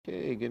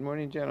Okay, good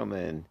morning,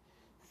 gentlemen.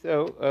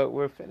 So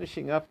we're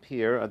finishing up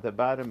here at the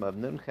bottom of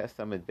Nun Ches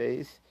Amud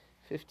Beis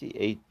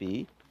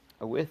 58b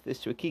with the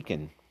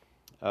Shrikikin,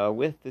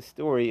 with the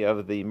story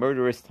of the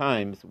murderous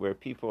times where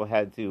people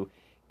had to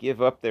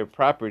give up their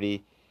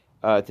property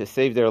to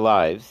save their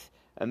lives.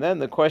 And then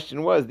the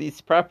question was, these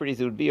properties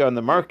would be on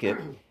the market,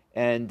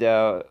 and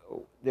there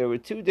were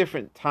two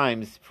different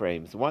times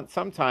frames.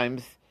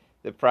 Sometimes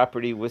the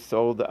property was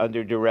sold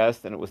under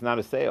duress and it was not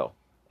a sale.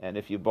 And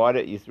if you bought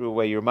it, you threw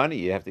away your money.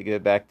 You have to give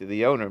it back to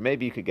the owner.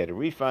 Maybe you could get a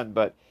refund,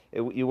 but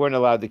you weren't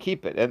allowed to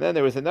keep it. And then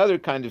there was another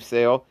kind of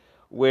sale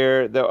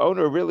where the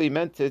owner really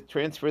meant to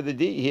transfer the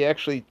deed. He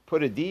actually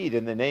put a deed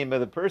in the name of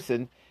the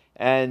person,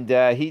 and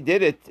he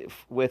did it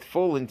with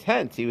full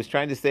intent. He was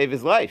trying to save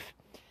his life.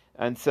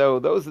 And so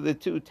those are the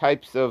two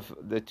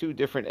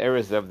different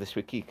eras of the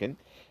Shrikikin.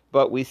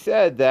 But we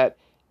said that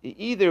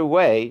either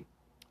way,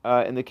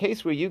 in the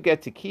case where you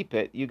get to keep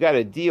it, you got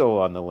a deal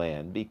on the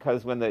land,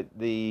 because when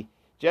the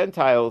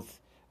Gentiles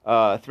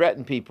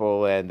threatened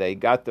people and they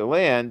got the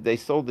land, they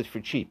sold it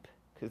for cheap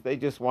because they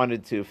just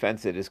wanted to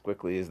fence it as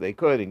quickly as they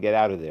could and get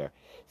out of there.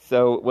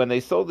 So when they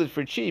sold it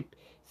for cheap,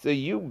 so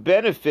you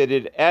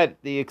benefited at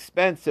the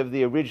expense of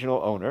the original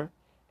owner,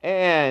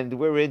 and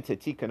we're into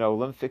Tikkun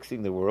Olam,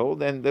 fixing the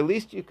world, and the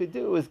least you could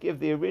do is give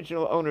the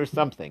original owner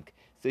something.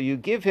 So you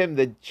give him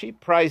the cheap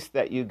price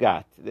that you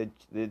got, the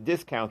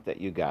discount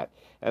that you got.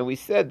 And we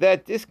said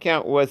that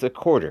discount was a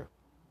quarter.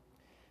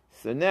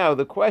 So now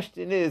the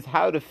question is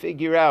how to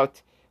figure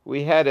out,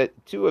 we had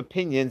two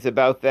opinions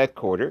about that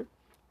quarter.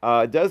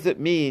 Does it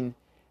mean,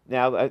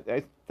 now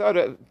I thought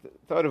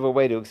of a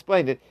way to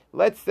explain it.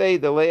 Let's say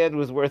the land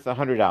was worth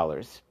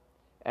 $100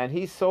 and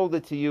he sold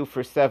it to you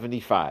for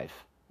 $75,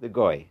 the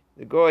goy.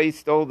 The goy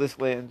stole this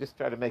land, just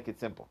try to make it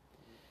simple.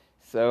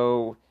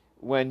 So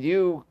when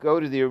you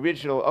go to the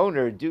original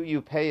owner, do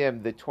you pay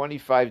him the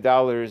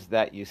 $25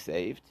 that you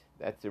saved?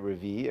 That's a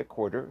revi, a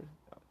quarter.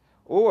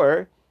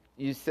 Or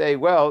you say,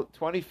 well,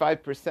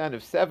 25%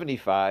 of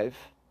 75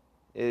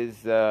 is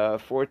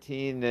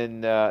 14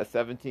 and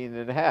 17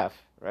 and a half,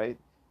 right?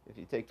 If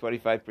you take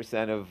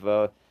 25%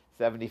 of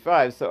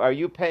 75, so are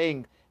you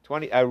paying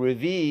a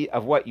revi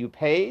of what you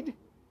paid,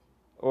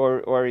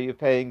 or are you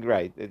paying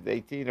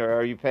 18, or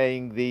are you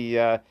paying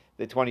the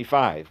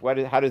 25?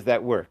 How does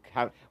that work?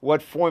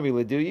 What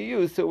formula do you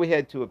use? So we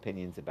had two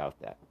opinions about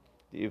that.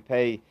 Do you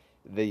pay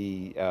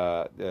the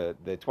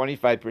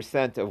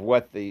 25% of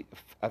what the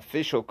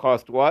official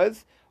cost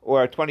was,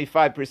 or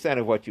 25%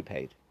 of what you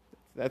paid?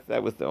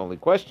 That was the only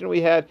question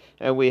we had,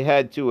 and we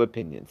had two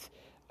opinions.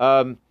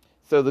 So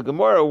the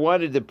Gemara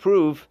wanted to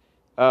prove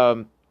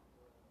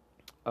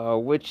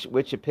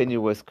which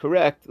opinion was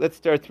correct. Let's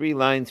start 3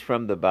 lines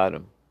from the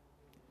bottom.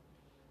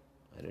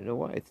 I don't know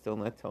why it's still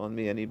not telling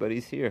me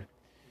anybody's here.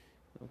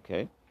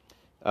 Okay.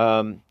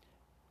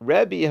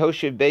 Rabbi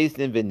Hoshev Beis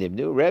Din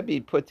v'Nimnu.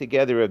 Rabbi put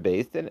together a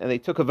Beis Din, and they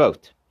took a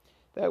vote.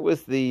 That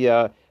was they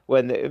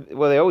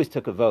always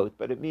took a vote,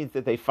 but it means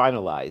that they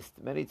finalized.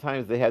 Many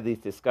times they had these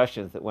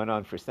discussions that went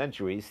on for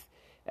centuries,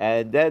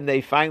 and then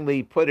they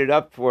finally put it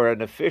up for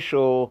an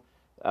official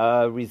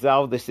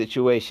resolve the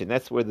situation.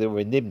 That's where they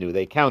were Nimnu.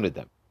 They counted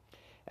them.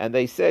 And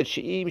they said,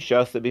 She'im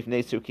shasa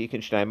bifnei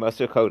Shrikikin shnai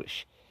masar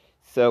kodesh.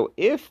 So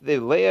if the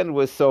land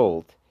was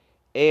sold,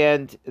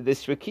 and the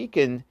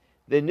Shrikikin,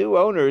 the new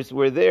owners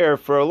were there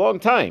for a long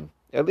time,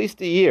 at least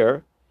a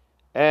year,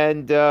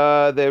 and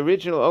the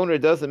original owner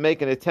doesn't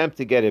make an attempt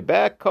to get it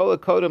back, kol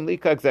hakodem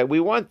likak. We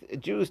want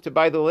Jews to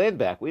buy the land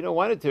back. We don't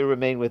want it to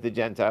remain with the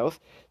Gentiles.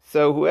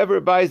 So whoever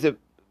buys it,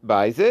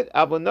 buys it.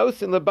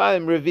 Abonosin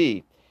lebayim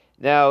revi.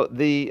 Now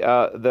the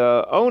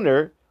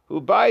owner who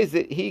buys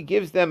it, he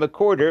gives them a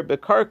quarter,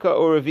 bekarka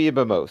or revi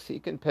bamos. He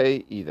can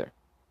pay either.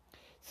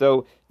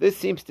 So this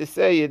seems to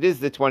say it is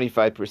the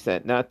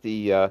 25%, not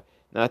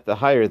the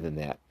higher than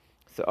that.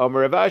 So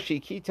Omer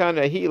Ravashi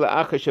kitana hi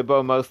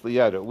la'achashabo mostly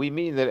yado. We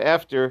mean that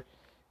after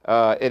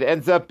it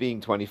ends up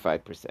being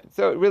 25%.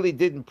 So it really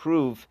didn't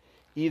prove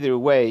either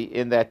way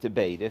in that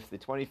debate. If the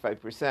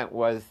 25%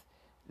 was,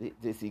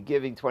 is he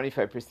giving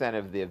 25%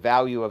 of the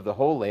value of the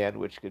whole land,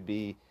 which could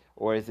be,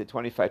 or is it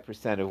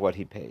 25% of what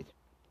he paid?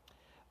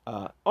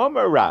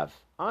 Omer Rav.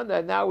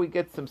 Now we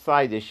get some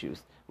side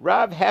issues.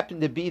 Rav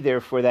happened to be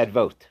there for that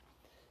vote.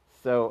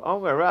 So,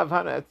 Omer Rav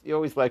Hana, you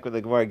always like when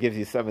the Gemara gives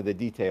you some of the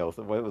details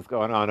of what was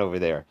going on over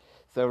there.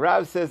 So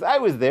Rav says, I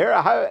was there.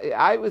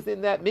 I was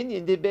in that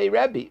minyan dibei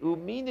Rebbe.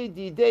 Umina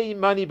didei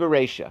mani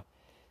beresha.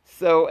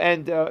 So,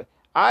 and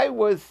I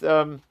was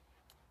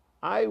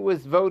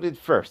voted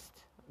first.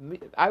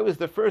 I was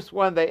the first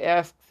one they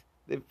asked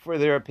for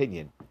their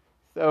opinion.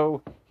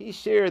 So he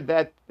shared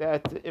that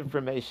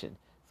information.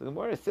 So the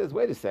Gemara says,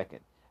 wait a second.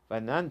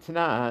 Vanan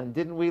Tanan,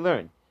 didn't we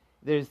learn?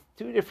 There's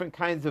 2 different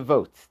kinds of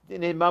votes.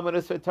 That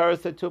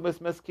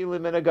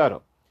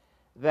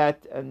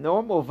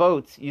normal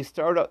votes, you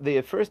start up,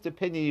 the first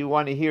opinion you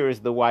want to hear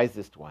is the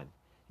wisest one.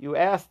 You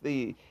ask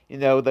let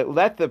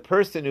the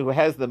person who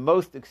has the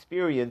most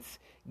experience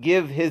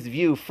give his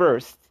view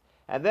first,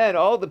 and then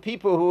all the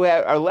people who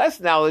are less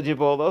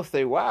knowledgeable, they'll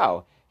say,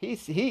 wow,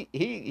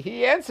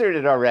 He answered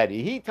it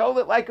already. He told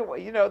it like,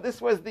 this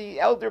was the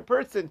elder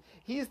person.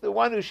 He's the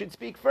one who should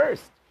speak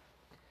first.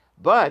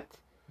 But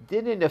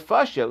dinin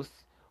nefashos,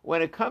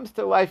 when it comes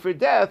to life or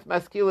death,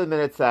 maskilin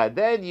minatzad,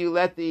 then you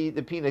let the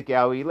peanut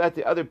gallery, you let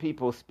the other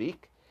people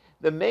speak.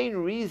 The main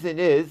reason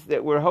is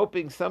that we're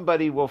hoping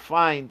somebody will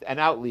find an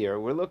outlier.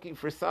 We're looking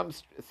for some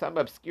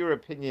obscure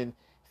opinion,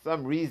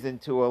 some reason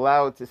to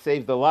allow it to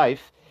save the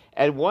life.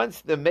 And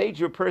once the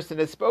major person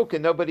has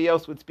spoken, nobody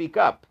else would speak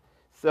up.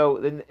 So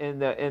in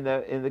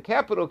the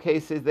capital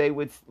cases, they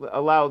would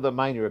allow the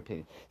minor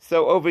opinion.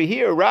 So over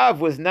here, Rav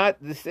was not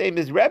the same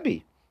as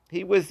Rebbe.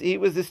 He was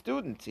a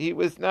student. He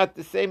was not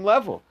the same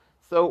level.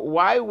 So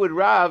why would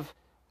Rav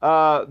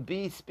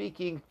be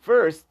speaking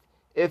first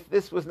if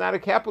this was not a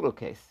capital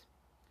case?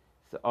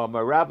 So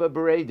Rabba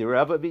Bereda,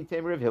 Rabba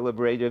Bitem Rav Hilla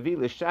Bereda,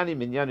 Vilashani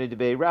Minyana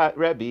Debe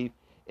Rebbe,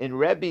 in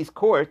Rebbe's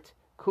court,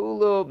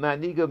 Kulu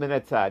Manigo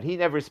Minatzad. He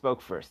never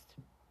spoke first.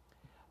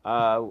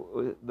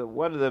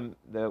 One of them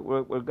that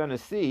we're going to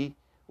see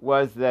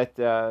was that,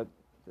 does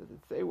it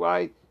say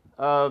why?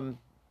 I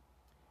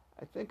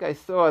think I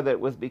saw that it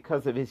was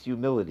because of his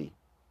humility,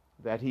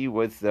 that he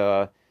was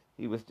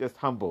just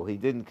humble. He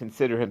didn't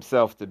consider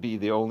himself to be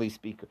the only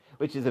speaker,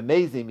 which is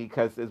amazing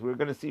because, as we're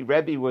going to see,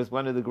 Rebbe was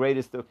one of the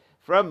greatest.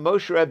 From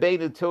Moshe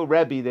Rabbeinu till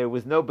Rebbe, there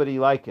was nobody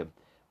like him.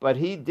 But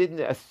he didn't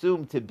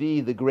assume to be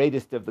the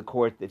greatest of the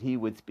court, that he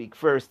would speak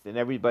first and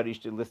everybody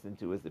should listen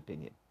to his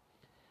opinion.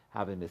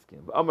 Rabba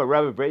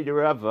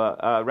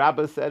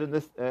said in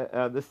this,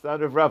 the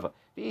son of Rava,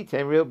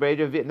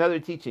 another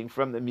teaching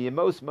from the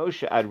Miyamos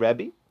Moshe ad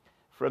Rebbe,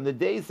 from the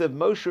days of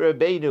Moshe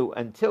Rabbeinu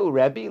until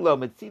Rebbe, lo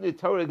metzinu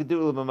Torah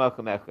gedula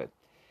b'makom echad.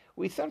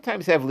 We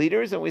sometimes have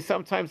leaders and we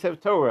sometimes have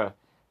Torah.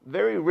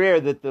 Very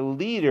rare that the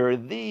leader,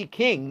 the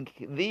king,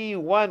 the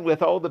one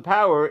with all the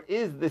power,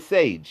 is the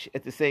sage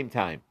at the same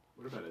time.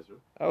 What about Ezra?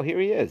 Oh, here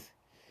he is.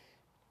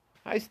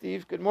 Hi,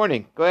 Steve. Good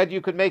morning. Glad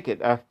you could make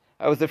it.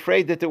 I was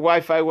afraid that the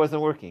Wi-Fi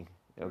wasn't working.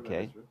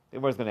 Okay. The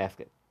Gemara's going to ask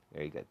it.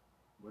 Very good.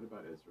 What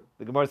about Ezra?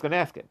 The Gemara's going to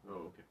ask it.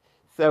 Oh,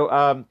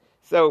 okay.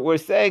 So we're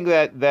saying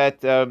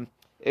that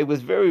it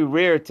was very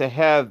rare to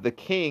have the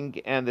king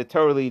and the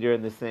Torah leader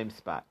in the same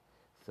spot.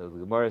 So the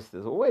Gemara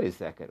says, well, wait a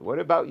second. What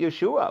about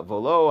Yeshua?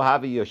 Volo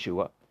havi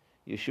Yeshua.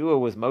 Yeshua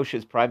was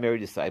Moshe's primary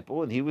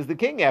disciple, and he was the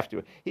king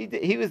after.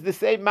 He was the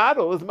same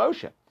model as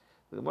Moshe.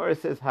 The Gemara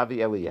says, havi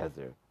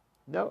Eliezer.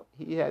 No,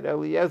 he had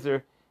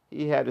Eliezer.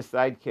 He had a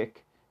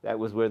sidekick. That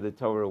was where the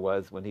Torah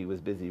was when he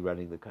was busy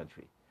running the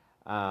country.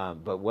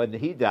 But when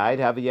he died,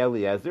 havi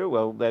Eliezer,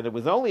 well, then it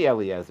was only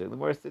Eliezer. The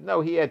Gemara said,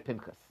 no, he had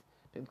Pinchas.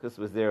 Pinchas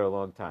was there a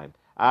long time.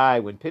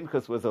 When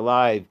Pinchas was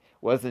alive,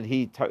 wasn't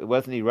he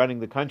running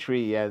the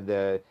country and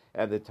the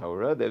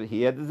Torah? That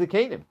he had the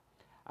Zekanim.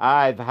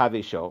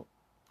 Havishol.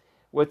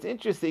 What's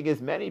interesting is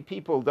many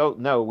people don't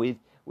know. We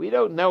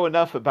don't know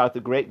enough about the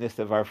greatness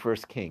of our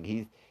first king.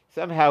 He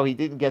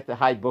didn't get the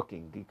high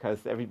booking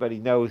because everybody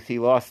knows he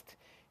lost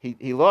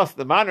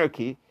the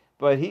monarchy,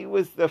 but he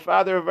was the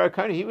father of our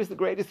country. He was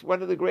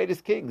one of the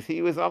greatest kings.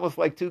 He was almost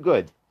like too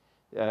good,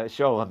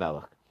 Shaul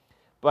HaMelech.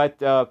 But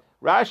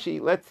Rashi,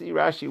 let's see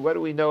Rashi. What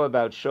do we know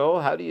about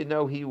Shaul? How do you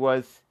know he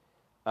was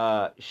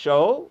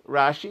Shaul?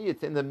 Rashi,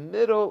 it's in the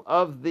middle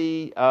of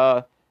the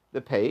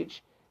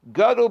page.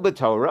 Gadol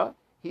b'Torah.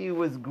 He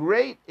was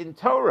great in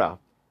Torah.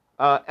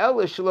 But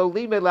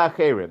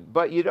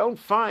you don't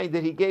find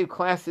that he gave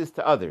classes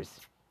to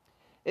others.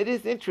 It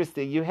is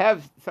interesting. You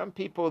have some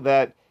people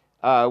that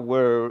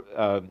were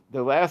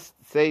the last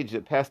sage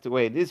that passed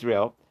away in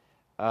Israel,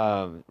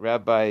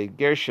 Rabbi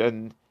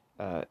Gershon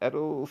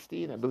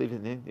Edelstein, I believe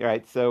his name.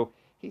 Right, so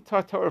he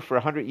taught Torah for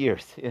 100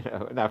 years.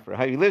 Not for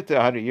 100. He lived to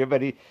 100 years,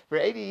 but for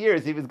 80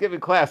 years he was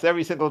giving class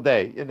every single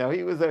day.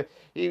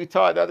 He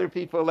taught other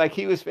people, like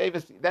he was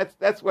famous.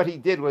 That's what he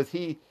did. Was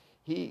he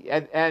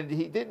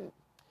didn't.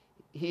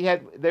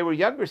 They were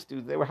younger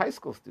students. They were high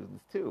school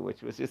students too,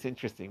 which was just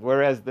interesting.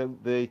 Whereas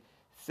the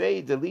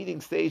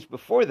leading sage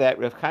before that,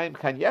 Rav Chaim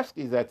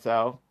Kanievsky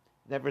Zatzal,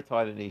 never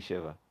taught in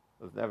yeshiva.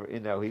 Was never,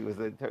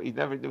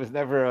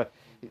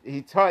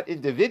 he taught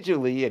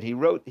individually, and he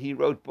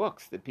wrote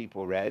books that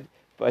people read,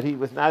 but he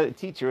was not a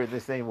teacher in the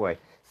same way.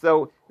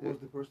 So, who was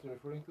the person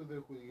referring to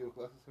who you give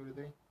classes every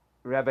day?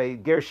 Rabbi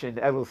Gershon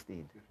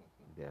Edelstein,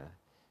 yeah,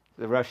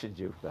 the Russian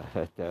Jew,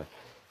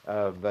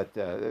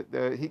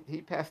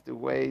 he passed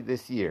away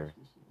this year,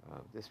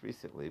 just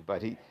recently.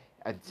 But he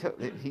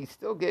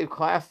still gave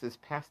classes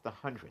past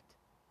 100.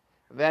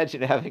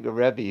 Imagine having a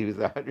Rebbe who's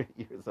 100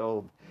 years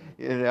old,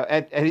 and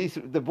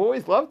the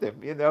boys loved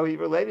him. He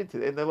related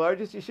to in the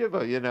largest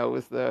yeshiva.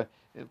 Was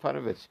in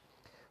Panovich,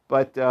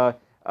 but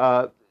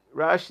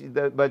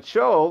Rashi. But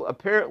Shaul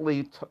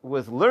apparently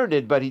was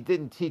learned, but he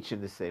didn't teach in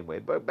the same way.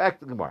 But back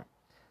to the Gemara.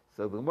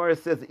 So the Gemara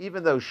says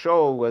even though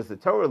Shaul was the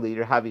Torah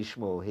leader, Havi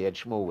Shmuel, he had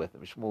Shmuel with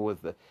him. Shmuel was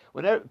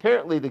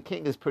apparently the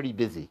king is pretty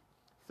busy.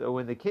 So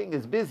when the king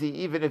is busy,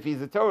 even if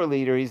he's a Torah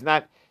leader, he's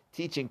not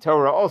teaching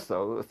Torah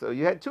also. So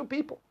you had two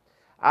people.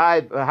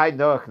 Shmuel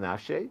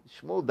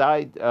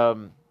died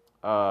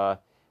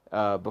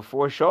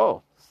before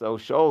Shaul. So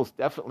Shaul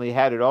definitely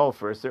had it all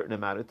for a certain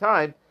amount of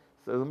time.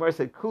 So the Gemara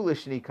said, Kula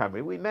Shni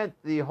Kamri. We meant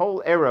the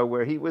whole era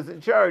where he was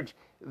in charge.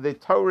 The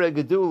Torah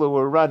Gedula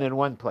were run in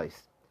one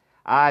place.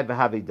 I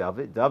Bahavi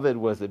David. David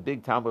was a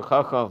big Talmud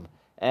Chacham,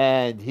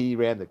 and he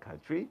ran the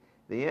country.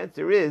 The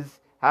answer is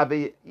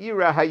Habi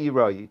Ira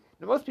Hayiroyi.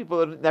 Now, most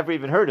people have never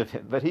even heard of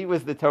him, but he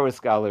was the Torah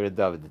scholar in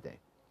David's day.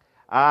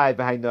 I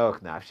behind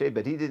Noach Nafshe,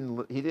 but he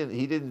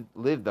didn't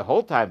live the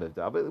whole time of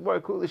David.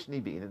 More Kulish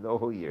Nibin in the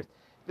whole years.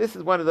 This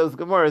is one of those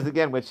Gemaras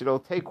again, which it'll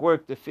take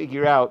work to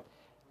figure out.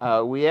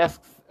 We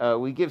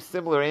give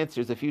similar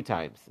answers a few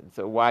times, and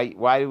so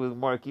why do we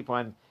more keep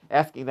on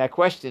asking that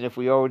question if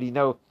we already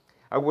know?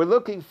 We're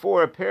looking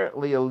for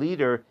apparently a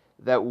leader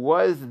that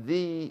was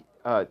the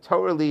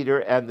Torah leader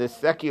and the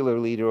secular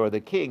leader or the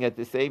king at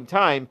the same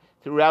time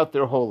throughout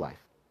their whole life.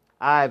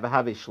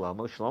 Havi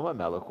Shlomo. Shlomo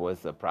Melech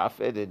was a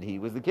prophet and he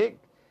was the king.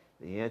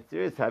 The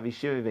answer is Havi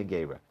Shimi ben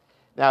Gera.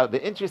 Now,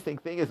 the interesting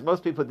thing is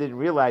most people didn't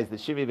realize that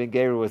Shimi ben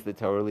Gera was the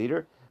Torah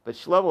leader, but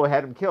Shlomo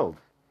had him killed.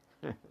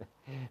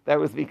 That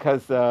was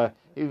because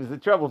he was a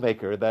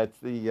troublemaker. That's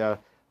the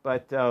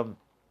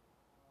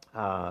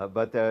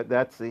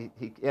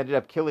he ended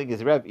up killing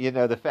his Rebbe. You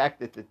know, the fact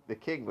that the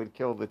king would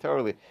kill the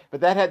Torah leader,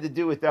 but that had to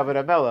do with David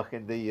HaMelech,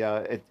 and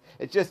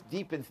it just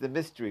deepens the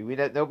mystery.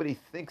 Nobody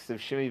thinks of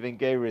Shimi ben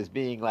Gera as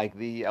being like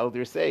the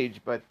elder sage,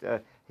 but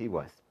he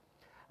was.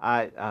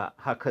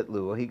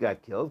 Hakatlu, he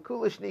got killed.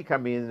 Kulishnik, I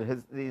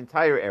mean, the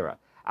entire era.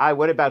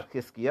 What about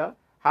Chizkiah?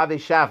 Have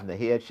Shavna,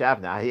 he had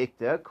Shavna.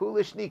 Ahikta,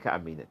 Kulishnik, I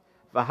mean it.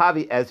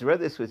 Vahavi Ezra,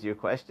 this was your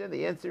question.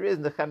 The answer is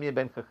Nechemiah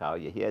ben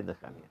Chachaliah. He had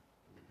Nechemiah.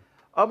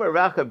 Omer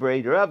Racha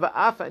Breder,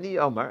 Afani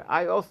Omer.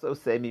 I also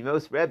say,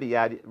 Mimos Rebbe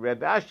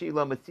Ashi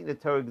lo Matzina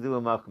Torah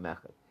Gdula Malchum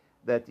Echad,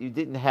 that you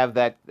didn't have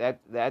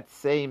that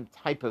same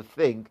type of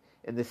thing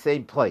in the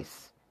same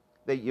place.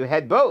 That you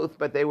had both,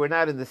 but they were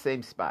not in the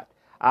same spot.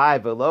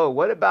 Below.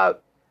 What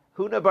about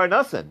Huna Bar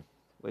Nassan,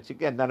 which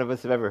again none of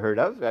us have ever heard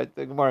of? Right?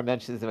 The Gemara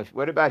mentions him.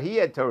 What about he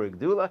had Torah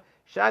Gdula?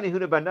 Shani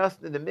Huna Bar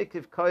Nassan in the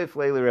Miktiv Koif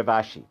Leila Rav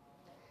Ashi.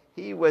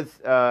 He was,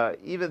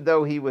 even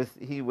though he was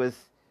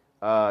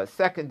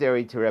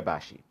secondary to Rav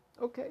Ashi.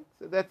 Okay,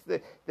 so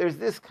there's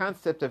this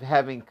concept of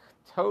having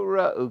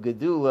Torah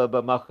u'Gedula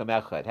b'Malchum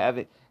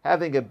Echad,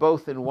 having it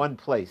both in one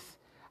place.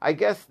 I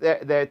guess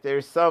that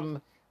there's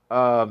some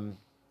advantage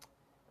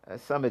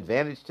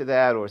to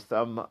that, or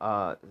some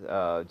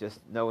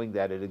just knowing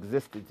that it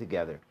existed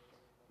together.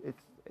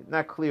 It's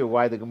not clear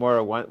why the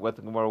Gemara what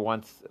the Gemara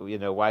wants.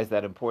 Why is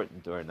that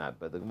important or not?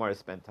 But the Gemara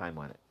spent time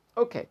on it.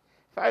 Okay.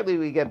 Finally,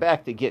 we get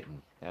back to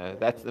Gittin.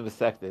 That's the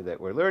Masechta that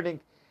we're learning.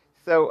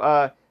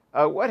 So,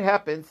 what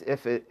happens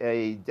if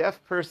a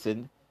deaf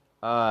person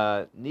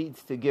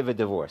needs to give a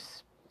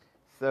divorce?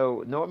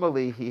 So,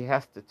 normally he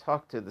has to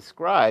talk to the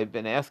scribe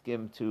and ask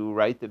him to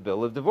write the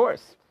bill of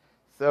divorce.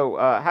 So,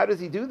 how does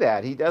he do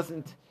that? He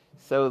doesn't.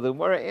 So, the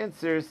Gemara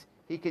answers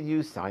he can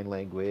use sign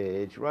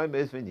language.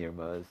 Roimez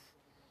v'nirmaz.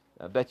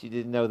 I bet you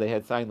didn't know they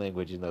had sign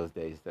language in those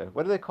days.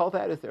 What do they call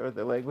that? Is there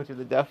the language of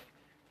the deaf?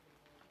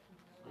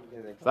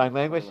 Sign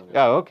language?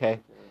 Oh, okay.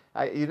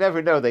 You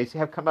never know. They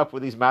have come up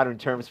with these modern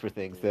terms for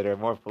things that are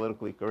more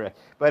politically correct.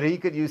 But he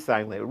could use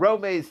sign language.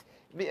 Romes,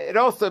 it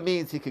also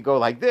means he could go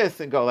like this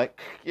and go like,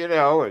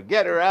 or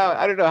get her out.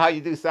 I don't know how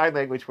you do sign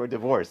language for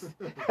divorce.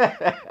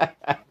 Cut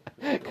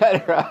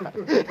her out.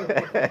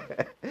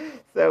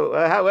 So,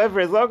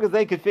 however, as long as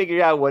they can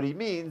figure out what he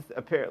means,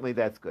 apparently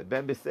that's good.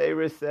 Ben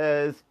Beseira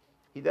says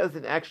he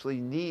doesn't actually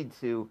need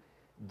to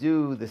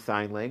do the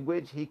sign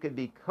language. He could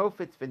be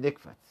kofetz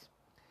v'nikvatz.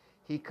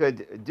 He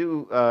could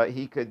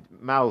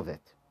mouth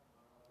it.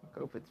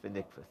 Kofetz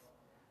v'nikvatz.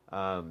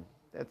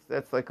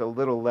 That's like a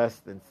little less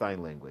than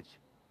sign language.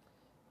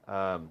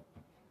 Rashi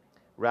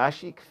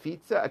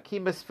kfitza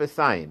akimas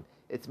fesayim.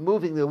 It's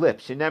moving the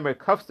lips. Shenemer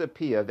kafsa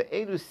pia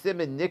ve'enu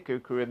simen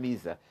nikr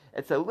kuramiza.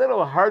 It's a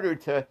little harder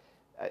to.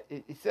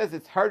 It says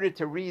it's harder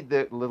to read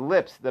the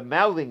lips, the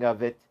mouthing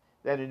of it,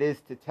 than it is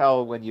to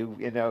tell when you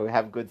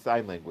have good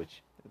sign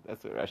language.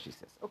 That's what Rashi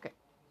says. Okay.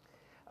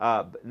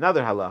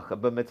 Another halacha,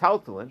 but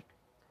metaltalin.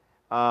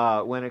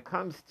 When it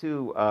comes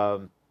to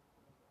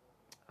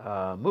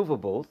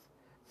movables,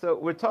 so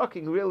we're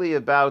talking really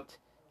about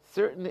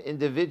certain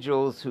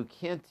individuals who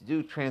can't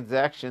do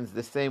transactions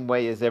the same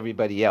way as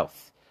everybody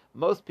else.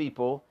 Most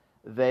people,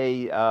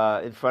 they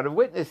in front of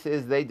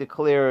witnesses, they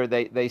declare,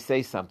 they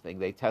say something,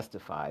 they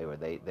testify, or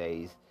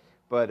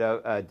but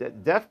a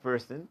deaf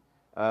person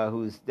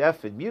who's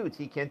deaf and mute,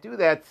 he can't do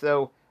that.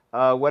 So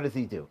what does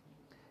he do?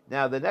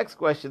 Now the next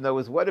question though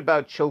is, what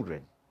about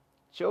children?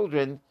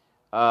 Children.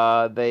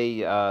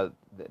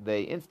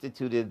 They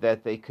instituted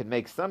that they could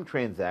make some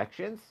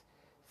transactions.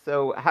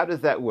 So how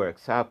does that work?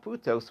 So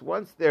haputos,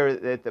 once they're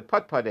at the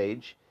putput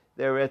age,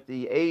 they're at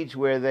the age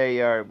where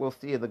they are, we'll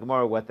see in the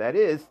Gemara what that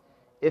is.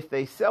 If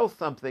they sell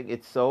something,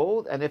 it's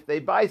sold, and if they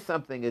buy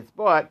something, it's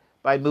bought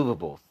by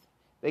movables.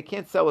 They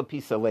can't sell a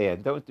piece of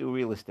land. Don't do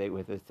real estate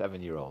with a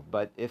 7-year-old.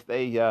 But if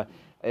they go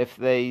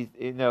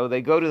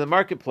to the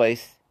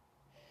marketplace.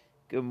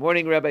 Good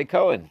morning, Rabbi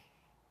Cohen.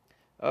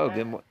 Oh,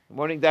 good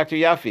morning, Dr.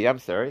 Yaffe. I'm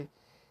sorry.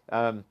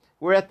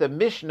 We're at the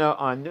Mishnah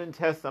on Nun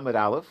Tes Amud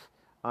Aleph,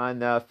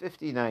 on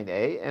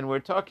 59a, and we're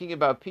talking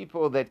about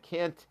people that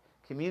can't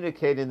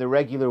communicate in the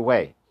regular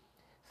way.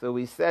 So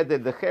we said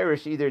that the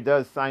Cherish either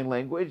does sign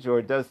language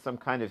or does some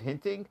kind of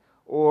hinting,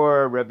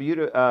 or Rabbi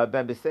Yehuda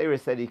ben Beseira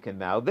said he can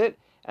mouth it.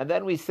 And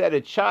then we said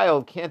a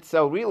child can't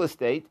sell real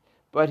estate,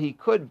 but he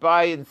could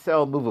buy and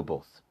sell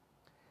movables.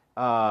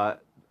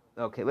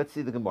 Okay, let's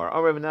see the Gemara.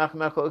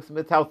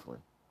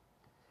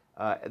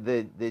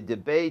 The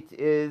debate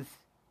is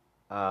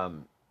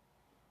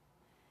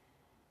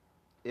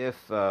if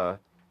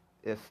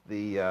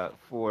the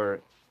for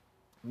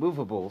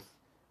movables,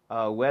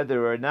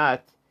 whether or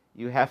not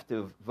you have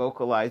to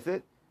vocalize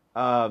it,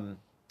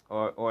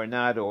 or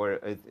not, or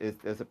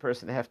does a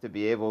person have to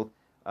be able?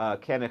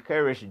 Can a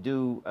cherish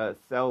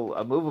sell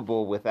a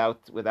movable without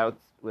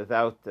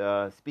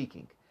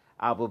speaking?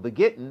 Abel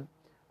begitten,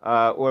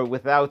 or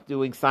without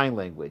doing sign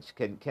language?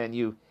 Can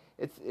you?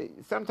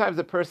 Sometimes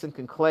a person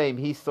can claim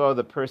he saw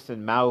the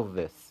person mouth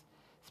this.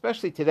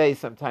 Especially today,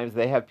 sometimes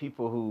they have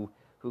people who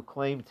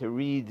claim to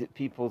read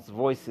people's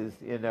voices.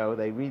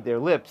 They read their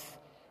lips,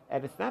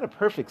 and it's not a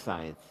perfect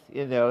science.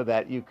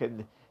 That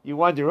you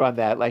wonder on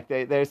that. Like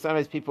there's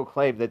sometimes people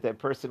claim that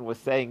person was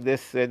saying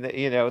this, and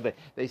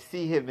they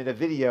see him in a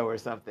video or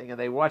something, and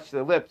they watch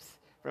the lips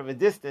from a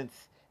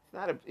distance. It's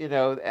not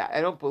I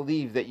don't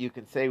believe that you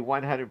can say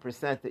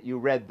 100% that you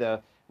read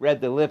the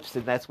lips,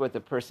 and that's what the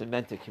person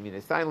meant to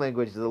communicate. Sign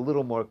language is a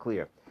little more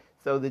clear.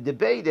 So the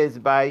debate is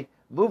by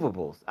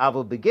movables,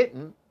 avol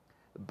begitten,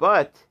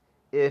 but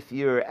if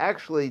you're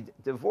actually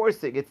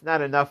divorcing, it's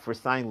not enough for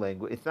sign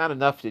language. It's not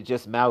enough to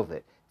just mouth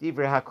it.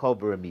 Divrei hakol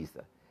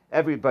b'remiza.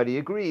 Everybody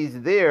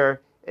agrees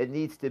there it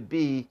needs to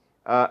be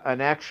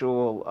an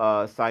actual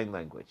sign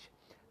language.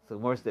 So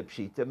more step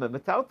pshita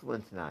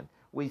metaltalan.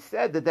 We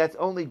said that that's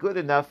only good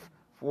enough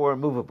for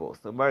movables.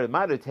 So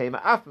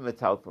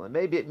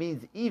maybe it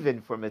means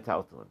even for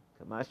metaltalan.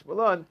 Kamash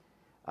malon.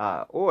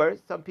 Or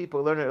some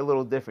people learn it a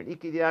little different.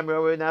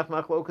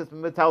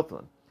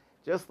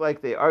 Just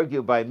like they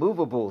argue by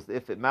movables,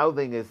 if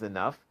mouthing is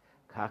enough,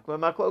 that's the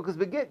machlokas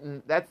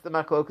begittin.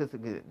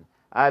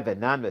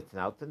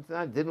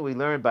 Didn't we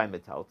learn by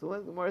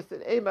metaltalan? The Gemara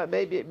said,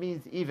 maybe it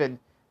means even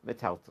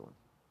metaltalan.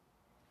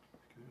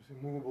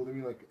 Movable, they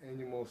mean like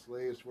animal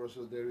slaves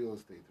versus their real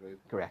estate, right?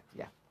 Correct,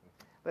 yeah.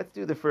 Let's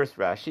do the first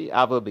Rashi,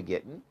 Avo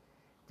begittin.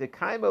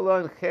 Dekaim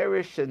alon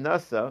cherish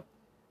shenasa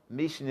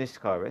mishnish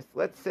kares.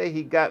 Let's say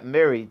he got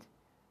married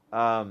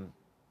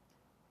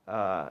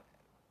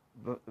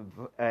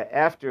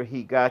after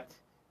he got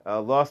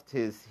lost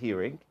his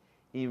hearing.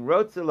 He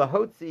wrote to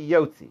lahotzi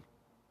yotzi.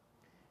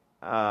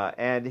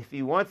 And if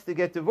he wants to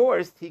get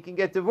divorced, he can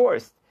get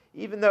divorced,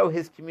 even though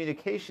his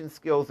communication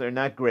skills are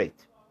not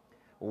great.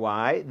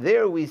 Why?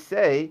 There we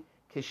say,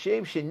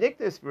 Keshem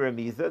sheniknas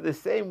b'ramiza, the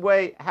same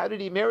way, how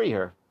did he marry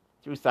her?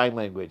 Through sign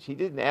language. He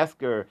didn't ask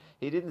her,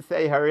 he didn't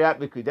say Hariyat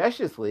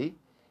Mikudeshesli,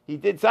 he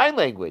did sign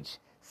language.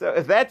 So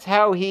if that's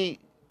how he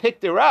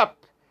picked her up,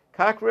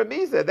 Kak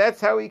Ramiza, that's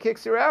how he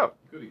kicks her out.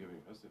 Could have given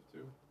her kesef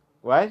too.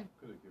 What?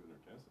 Could have given her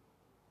kesef.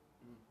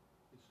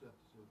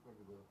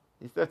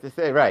 You still have to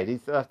say, right, you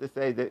still have to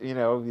say that,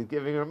 he's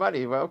giving her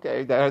money. Well,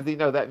 okay, how does he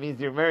know that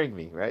means you're marrying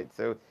me, right?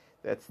 So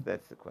that's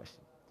the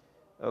question.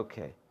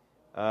 Okay,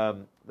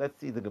 let's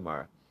see the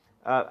Gemara.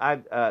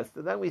 So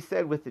then we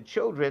said with the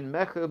children,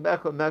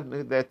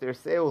 that their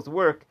sales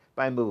work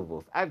by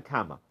movables. Ad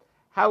kama.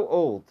 How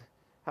old?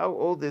 How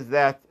old is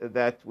that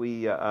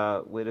we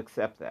would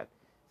accept that?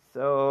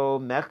 So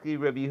Mechi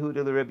Rabbi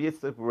Yehuda le Rabbi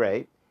Yitzchak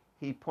Rei,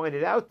 he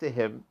pointed out to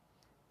him,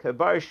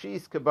 Kabar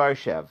Shis Kabar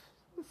Shev,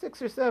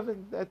 6 or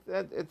 7. That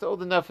it's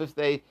old enough. If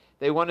they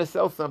want to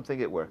sell something,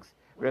 it works.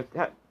 Where's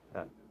the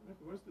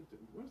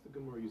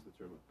Gemara use the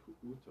term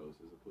utos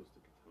as opposed to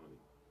katani?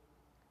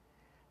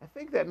 I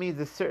think that means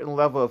a certain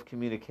level of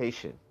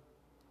communication.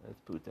 That's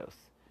putos.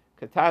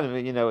 Katana, a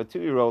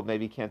 2-year-old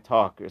maybe can't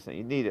talk or something.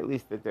 You need at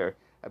least that they're.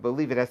 I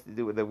believe it has to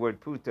do with the word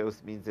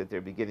putos means that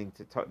they're beginning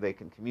to talk. They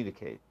can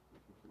communicate.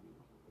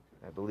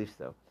 I believe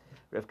so.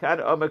 Rav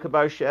Kana Omer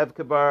Kabar Shev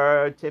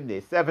Kabar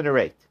Timni, 7 or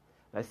 8.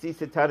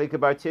 Nasisa Tani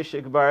Kabar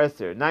Tisha Kabar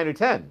Eser, 9 or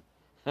 10.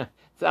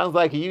 Sounds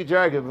like a huge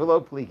argument.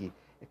 Below pligi.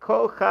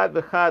 Kol Chad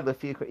v'Chad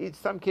lefi.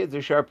 Some kids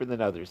are sharper than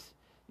others.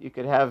 You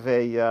could have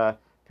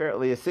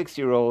apparently a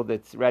 6-year-old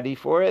that's ready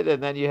for it,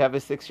 and then you have a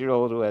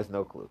 6-year-old who has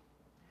no clue.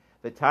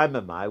 The time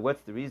of my,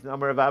 what's the reason?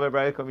 Omer Rav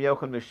Abba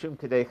Yochon Mishum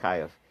Kedei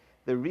Chayav.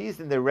 The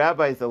reason the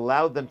rabbis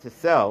allowed them to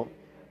sell,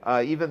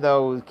 even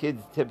though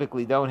kids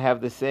typically don't have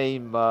the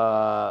same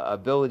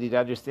ability to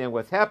understand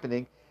what's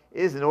happening,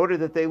 is in order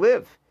that they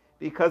live.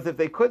 Because if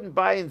they couldn't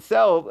buy and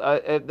sell,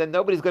 then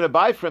nobody's going to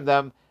buy from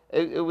them.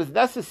 It was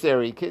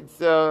necessary. Kids,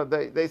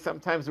 they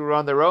sometimes were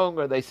on their own,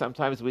 or they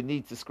sometimes would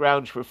need to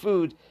scrounge for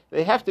food.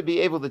 They have to be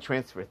able to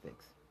transfer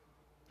things.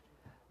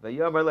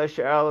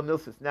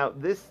 Now,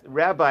 this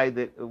rabbi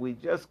that we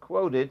just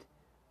quoted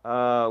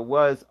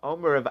was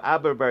Omer of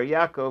Abba Bar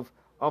Yaakov,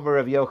 Omer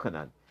of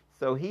Yochanan.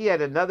 So he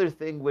had another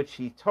thing which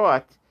he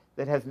taught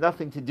that has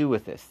nothing to do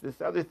with this.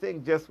 This other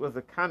thing just was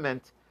a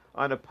comment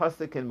on a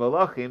pasuk in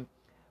Malachim,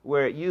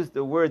 where it used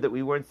a word that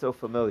we weren't so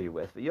familiar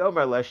with.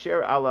 V'yomer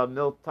lasher ala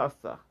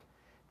miltasach,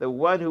 the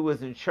one who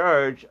was in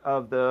charge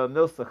of the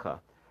milsacha,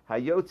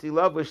 hayotzi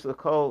lavish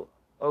l'kol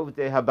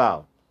ovdei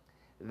habal,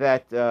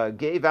 that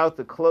gave out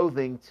the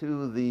clothing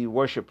to the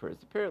worshippers.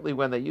 Apparently,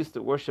 when they used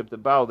to worship the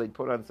Baal, they'd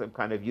put on some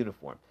kind of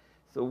uniform.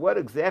 So what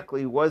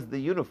exactly was the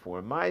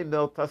uniform? My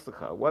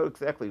miltasach. What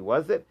exactly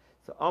was it?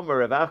 So Omer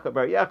Rav Acha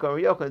bar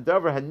Yaakov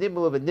Davar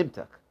hanimul of a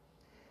nimtak.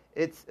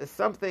 It's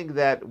something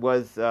that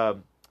was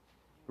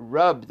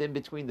rubbed in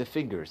between the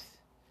fingers.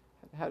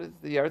 How does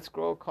the Art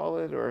Scroll call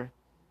it? Or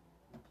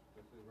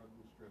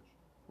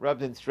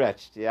rubbed and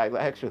stretched. Yeah, I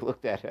actually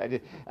looked at it. I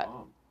did.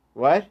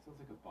 What? Sounds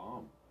like a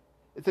bomb.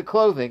 It's a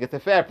clothing. It's a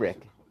fabric.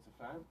 It's a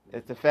fabric?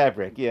 It's a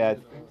fabric. Yeah,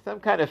 it's some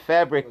kind of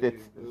fabric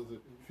that's. Those are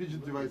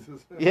fidget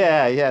devices.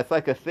 Yeah, it's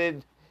like a thin.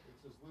 It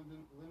says linen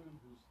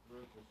whose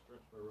threads are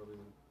stretched by rubbing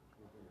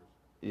between fingers.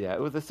 Yeah,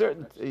 it was a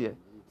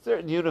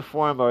certain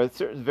uniform or a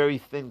certain very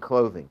thin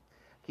clothing.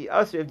 He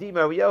asked Rav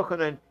Dima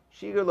Yochanan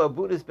Shigur lo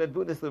Bunis ben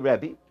Bunis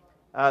l'Rebbe.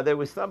 There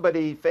was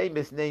somebody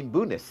famous named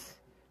Bunis.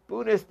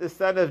 Bunis, the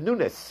son of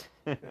Nunis.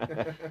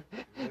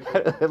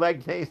 I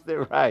like names that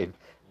rhyme.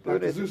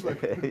 Bunis.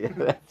 Yeah,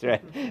 that's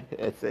right.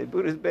 It's a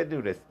Bunis ben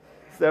Nunis.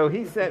 So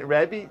he sent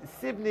Rabbi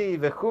Sibni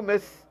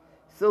v'chumis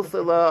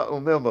silsila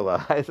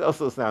umilmala. It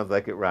also sounds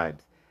like it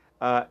rhymes.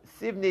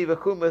 Sibni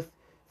v'chumis.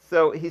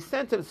 So he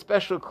sent him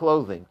special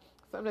clothing.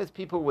 Sometimes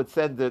people would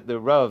send the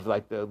Rav,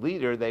 like the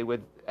leader, they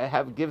would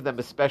give them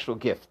a special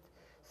gift.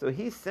 So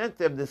he sent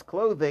them this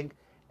clothing,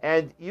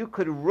 and you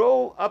could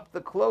roll up the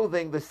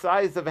clothing the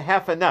size of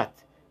half a nut.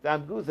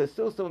 That was a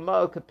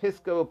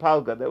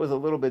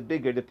little bit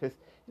bigger.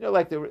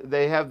 Like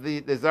they have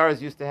the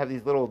Czars used to have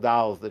these little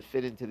dolls that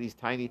fit into these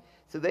tiny.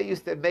 So they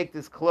used to make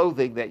this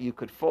clothing that you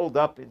could fold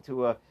up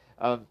into a.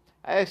 I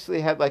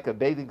actually had like a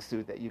bathing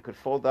suit that you could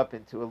fold up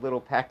into a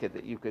little packet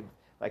that you could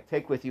like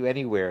take with you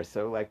anywhere.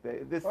 So like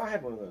this. Oh, I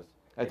had one of those.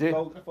 I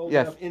do. Fold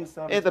yes. Up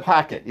inside in the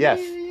pocket. Yes,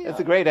 yeah. That's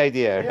a great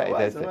idea. Yeah,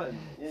 right?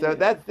 So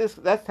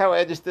that's how I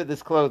understood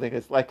this clothing.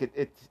 It's like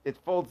it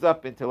folds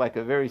up into like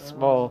a very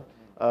small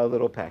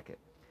little packet.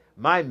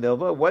 My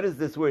milva. What is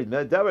this word?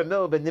 Davar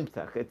milva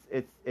nimtach.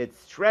 It's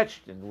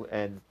stretched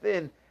and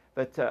thin.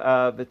 But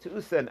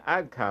betusa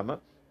ad kama.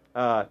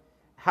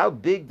 How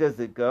big does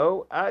it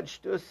go? Ad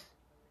shtus.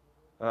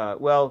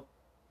 Well,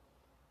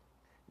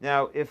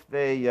 now if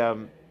they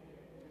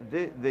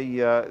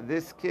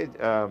this kid.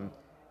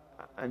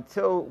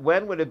 Until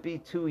when would it be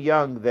too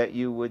young that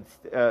you would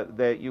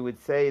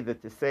say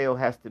that the sale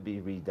has to be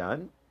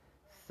redone?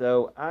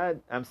 So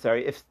I'm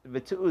sorry.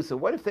 So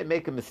what if they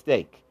make a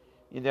mistake?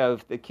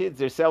 If the kids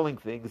are selling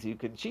things, you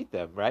can cheat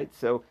them, right?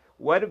 So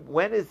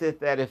when is it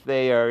that if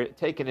they are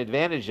taken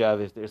advantage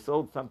of, if they're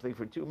sold something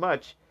for too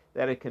much,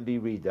 that it can be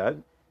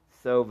redone?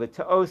 So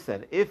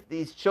v'ta'osan, if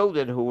these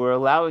children who were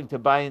allowing to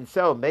buy and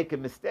sell make a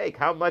mistake,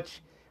 how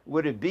much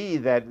would it be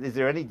that, is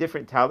there any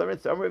different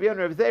tolerance?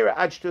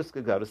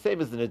 The same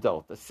as an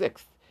adult, a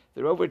sixth. If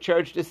they're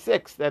overcharged a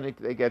sixth, then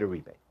they get a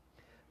rebate.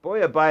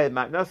 Boy,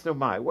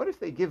 what if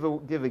they give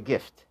a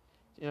gift?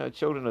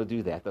 Children will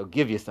do that. They'll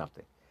give you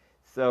something.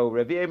 So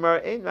Rabbi Amar,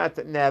 they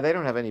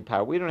don't have any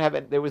power. We don't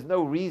have. There was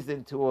no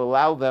reason to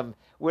allow them.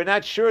 We're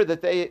not sure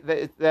that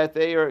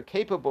they are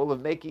capable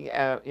of making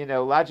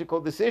logical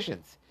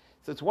decisions.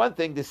 So it's one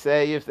thing to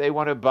say if they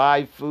want to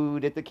buy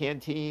food at the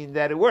canteen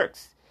that it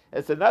works.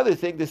 It's another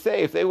thing to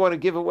say if they want to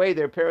give away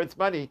their parents'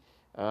 money.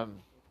 I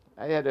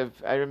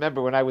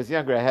remember when I was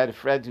younger, I had a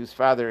friend whose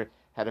father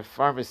had a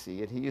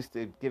pharmacy, and he used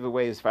to give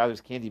away his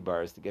father's candy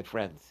bars to get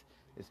friends.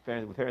 His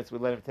parents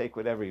would let him take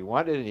whatever he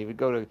wanted, and he would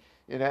go to,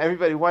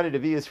 everybody wanted to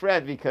be his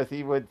friend because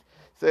he would.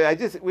 So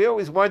we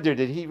always wondered,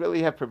 did he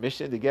really have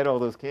permission to get all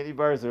those candy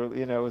bars, or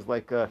it was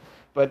like,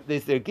 but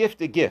is their gift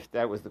a gift?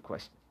 That was the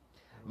question.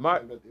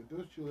 But if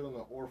those children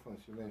are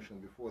orphans you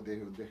mentioned before, they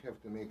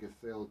have to make a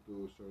sale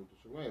to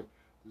survive.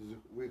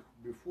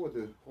 Before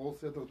the whole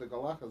set of the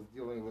galachas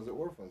dealing with the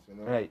orphans,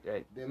 Right.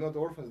 They're not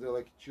orphans. They're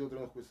like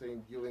children who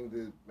saying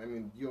dealing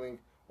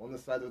on the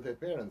side of their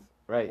parents.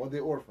 Right. Or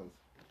they're orphans.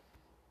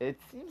 It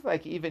seems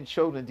like even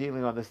children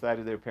dealing on the side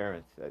of their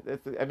parents.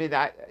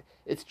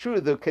 It's true.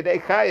 The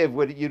Kadei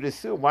Chayev, you'd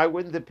assume, why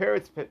wouldn't the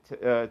parents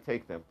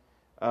take them?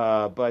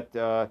 But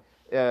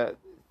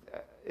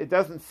it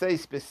doesn't say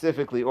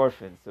specifically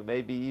orphans, so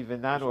maybe even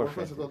non-orphans.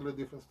 Orphans is a totally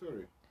different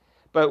story.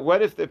 But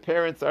what if the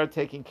parents aren't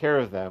taking care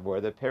of them,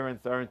 or the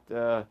parents aren't?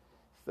 So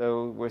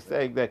we're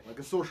saying that like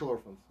a social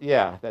orphans.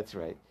 Yeah, that's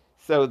right.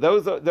 So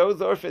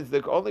those orphans.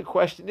 The only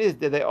question is,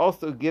 did they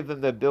also give them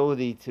the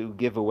ability to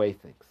give away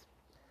things?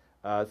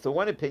 So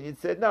one opinion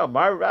said no.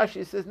 Mar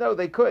Rashi says no,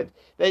 they could.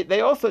 They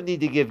also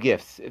need to give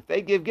gifts. If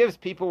they give gifts,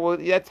 people will.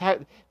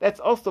 That's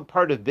also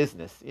part of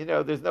business.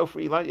 There's no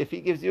free lunch. If he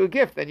gives you a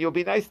gift, then you'll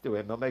be nice to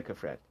him. He'll make a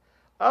friend.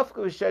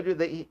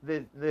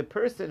 The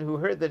person who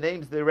heard the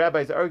names the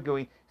rabbis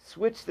arguing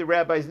switched the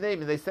rabbi's name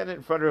and they sent it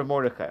in front of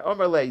Mordechai.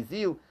 Omer le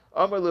Zil,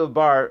 Omer le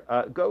Bar,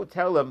 go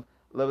tell him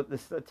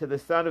to the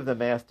son of the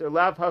master,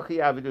 Lav hachi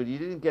avidu. You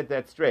didn't get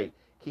that straight.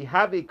 Ki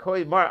havi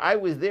koi mar. I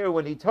was there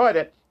when he taught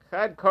it.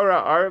 Chad Kora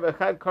Arv,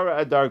 Chad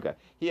Kora Adarga.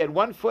 He had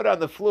 1 foot on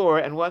the floor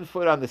and 1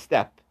 foot on the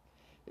step.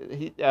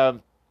 He,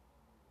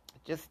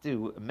 just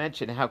to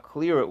mention how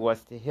clear it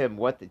was to him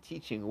what the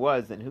teaching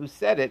was and who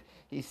said it,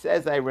 he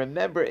says, I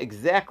remember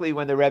exactly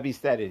when the Rebbe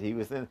said it. He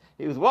was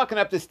walking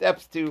up the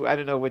steps to, I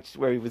don't know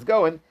where he was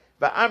going,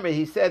 but Amr,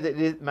 he said it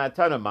is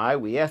Matanamai.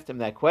 We asked him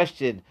that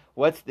question,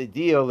 what's the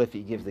deal if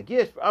he gives a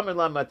gift? Amr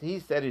Lamat, he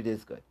said it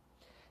is good.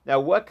 Now,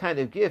 what kind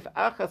of gift?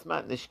 Achas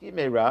mat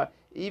neshkimera,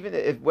 even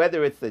if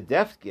whether it's a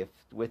deaf gift,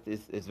 with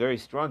is very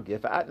strong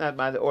gift,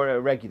 or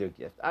a regular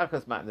gift.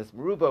 Achas mat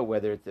nesmeruba,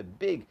 whether it's a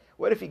big.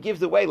 What if he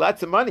gives away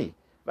lots of money?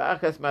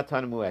 Achas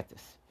matan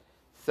muetis.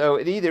 So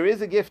it either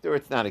is a gift or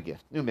it's not a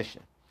gift. New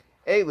Mishnah.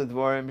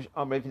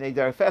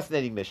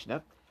 Fascinating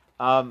Mishnah.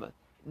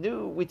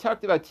 We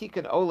talked about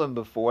Tikkun Olam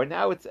before.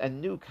 Now it's a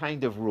new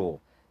kind of rule.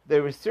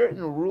 There were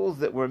certain rules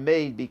that were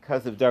made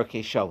because of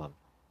Darkei Shalom.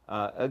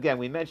 Again,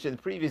 we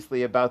mentioned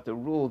previously about the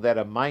rule that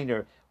a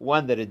minor,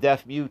 one that a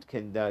deaf mute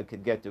can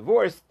get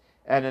divorced,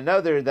 and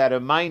another that a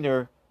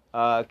minor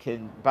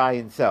can buy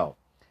and sell.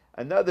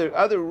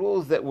 Other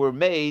rules that were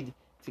made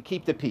to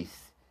keep the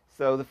peace.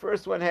 So the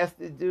first one has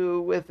to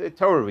do with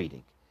Torah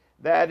reading.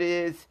 That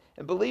is,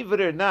 and believe it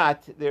or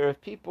not, there are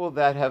people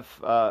that have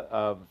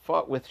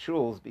fought with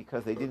shuls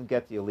because they didn't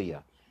get the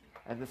aliyah,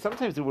 and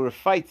sometimes there were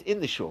fights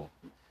in the shul.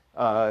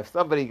 If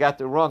somebody got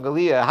the wrong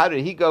aliyah, how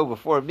did he go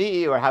before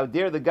me? Or how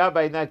dare the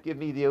gabbai not give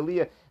me the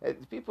aliyah?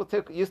 People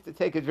used to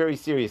take it very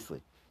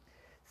seriously.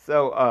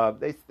 So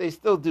they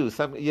still do. A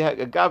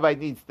gabbai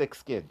needs thick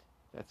skin.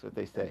 That's what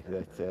they say.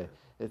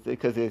 It's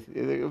because there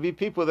will be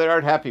people that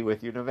aren't happy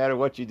with you no matter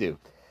what you do.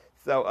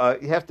 So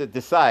you have to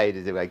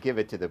decide, do I give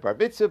it to the bar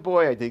mitzvah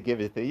boy, or do I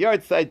give it to the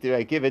yard site? Do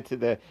I give it to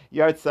the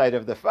yard site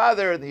of the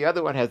father, and the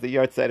other one has the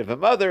yard site of a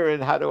mother,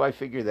 and how do I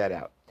figure that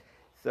out?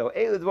 So,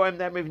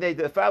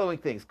 the following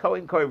things.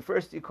 Kohen,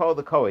 first you call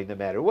the Kohen, no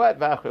matter what.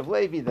 V'achrav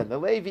Levi, then the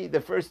Levi. The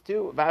first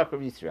two,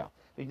 V'achrav Yisrael.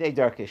 Mivnei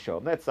Darkei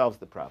Shalom. That solves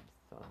the problem.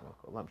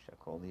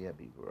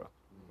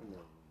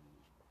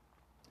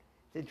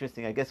 It's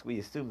interesting. I guess we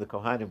assume the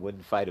Kohanim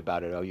wouldn't fight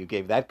about it. Oh, you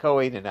gave that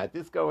Kohen and not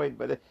this Kohen.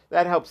 But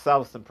that helps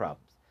solve some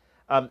problems.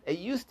 It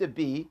used to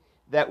be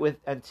that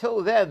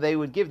until then, they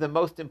would give the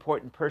most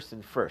important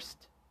person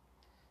first.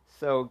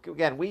 So,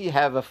 again, we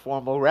have a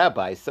formal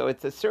rabbi, so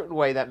it's a certain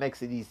way that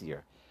makes it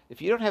easier.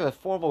 If you don't have a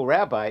formal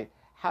rabbi,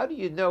 how do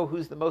you know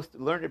who's the most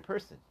learned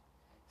person?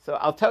 So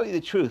I'll tell you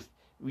the truth.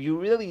 You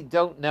really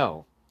don't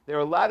know. There are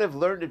a lot of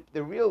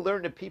the real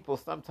learned people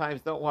sometimes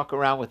don't walk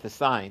around with a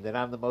sign that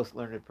I'm the most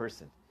learned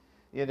person.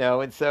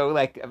 And so,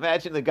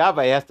 imagine the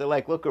gabbai has to,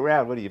 look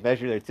around. What do you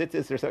measure their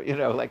tzitzis or something?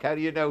 How do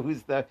you know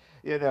who's the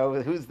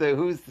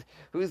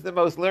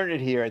most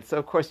learned here? And so,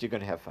 of course, you're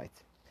going to have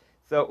fights.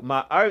 So,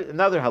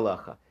 another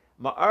halacha.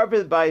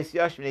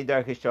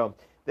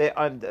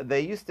 They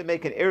used to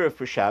make an eruv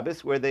for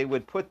Shabbos where they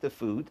would put the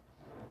food,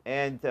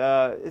 and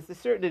it's a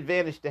certain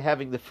advantage to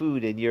having the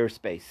food in your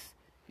space.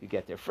 You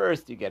get there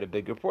first, you get a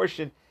bigger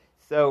portion,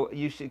 so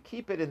you should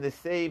keep it in the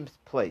same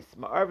place.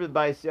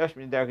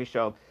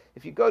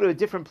 If you go to a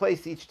different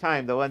place each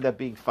time, there'll end up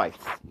being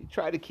fights. You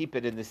try to keep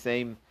it in the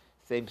same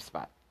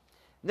spot.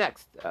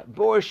 Next,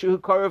 bor shuhu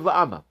korav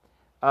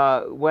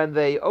la'ama. When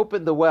they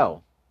open the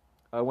well,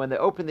 when they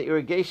open the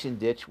irrigation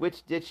ditch,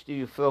 which ditch do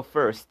you fill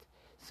first?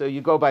 So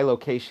you go by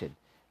location.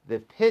 The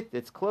pit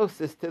that's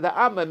closest to the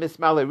Amma,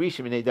 Mismala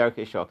Rishim in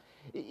Darkei Shalom.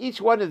 Each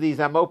one of these,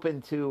 I'm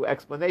open to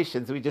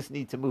explanations. We just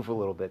need to move a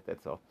little bit,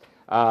 that's all.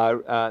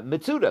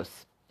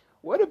 Mitzudos.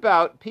 What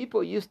about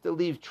people used to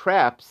leave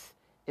traps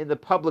in the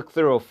public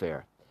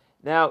thoroughfare?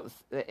 Now,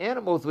 the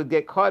animals would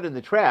get caught in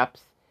the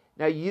traps.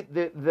 Now,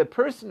 the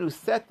person who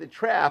set the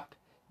trap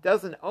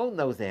doesn't own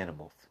those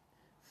animals.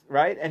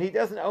 Right? And he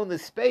doesn't own the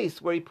space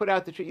where he put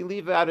out the tree. You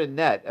leave out a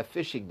net, a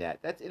fishing net.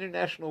 That's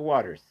international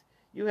waters.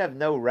 You have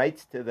no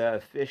rights to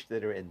the fish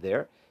that are in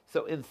there.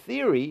 So in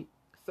theory,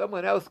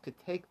 someone else could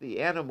take the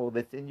animal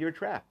that's in your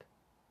trap.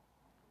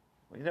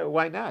 Well,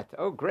 why not?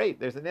 Oh, great,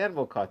 there's an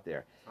animal caught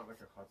there. It's not like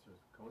a chatzar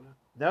kona?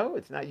 No,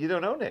 it's not. You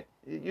don't own it.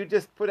 You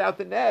just put out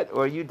the net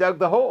or you dug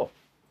the hole.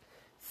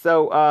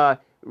 So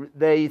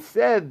they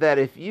said that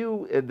if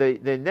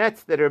the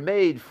nets that are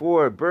made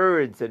for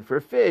birds and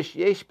for fish,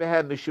 yesh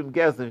behem mishum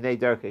gezl v'nei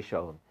darkei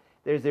shalom.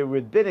 There's a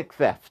rabbinic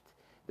theft.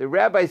 The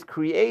rabbis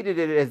created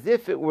it as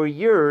if it were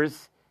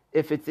yours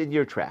if it's in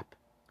your trap.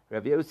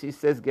 Rabbi Yossi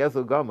says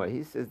gezl gomer.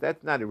 He says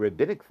that's not a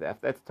rabbinic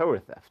theft, that's Torah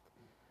theft.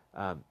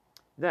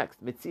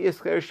 Next,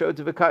 mitzias chereshot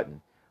v'katan.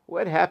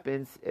 What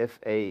happens if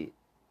a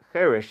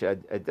cheresh,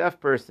 a deaf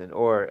person,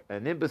 or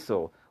an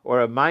imbecile,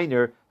 or a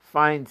minor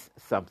finds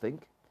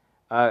something?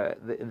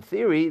 In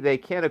theory, they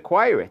can't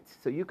acquire it,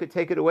 so you could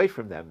take it away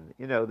from them.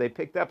 They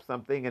picked up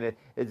something and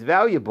it's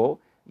valuable.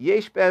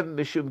 Yesh bem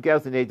mishum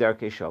gelzei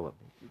darkei shalom.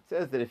 It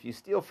says that if you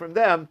steal from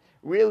them,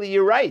 really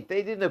you're right.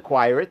 They didn't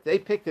acquire it. They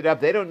picked it up.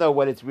 They don't know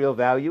what its real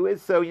value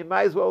is, so you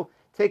might as well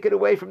take it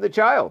away from the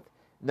child.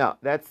 No,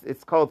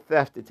 it's called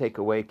theft to take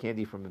away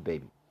candy from a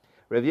baby.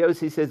 Rav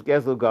Yossi says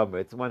gezl gomer.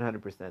 It's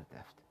 100%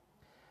 theft.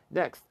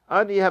 Next,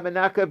 ani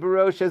hamanaka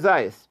barosh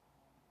hazayis.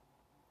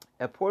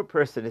 a poor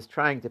person is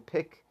trying to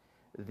pick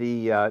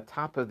the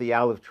top of the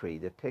olive tree,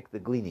 to pick the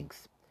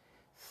gleanings.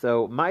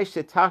 So,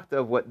 Maisha talked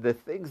of what the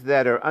things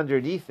that are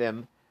underneath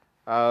him,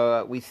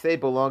 we say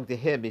belong to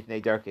him,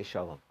 Ifnei Darkei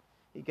Shalom.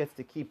 He gets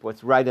to keep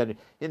what's right under.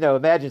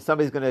 Imagine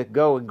somebody's going to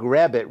go and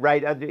grab it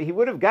right under. He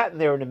would have gotten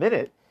there in a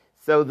minute.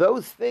 So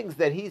those things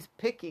that he's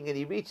picking and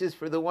he reaches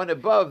for the one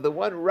above, the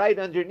one right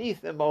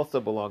underneath him also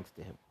belongs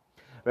to him.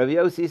 Rabbi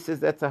Yossi says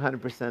that's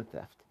 100%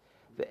 theft.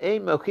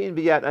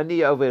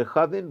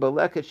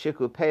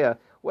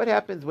 What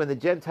happens when the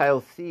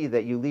Gentiles see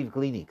that you leave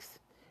gleanings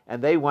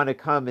and they want to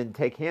come and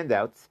take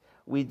handouts?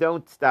 We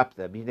don't stop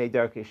them.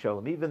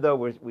 Even though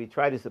we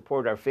try to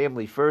support our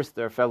family first,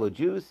 our fellow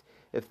Jews,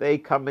 if they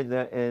come in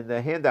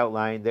the handout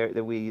line,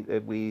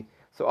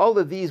 so all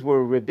of these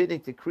were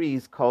rabbinic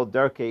decrees called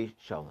Darkei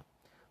Shalom.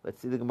 Let's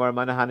see the Gemara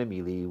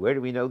Manahanamili. Where do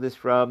we know this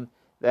from?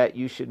 That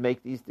you should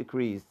make these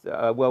decrees.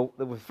 Well,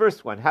 the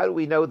first one. How do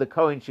we know the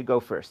Kohen should go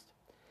first?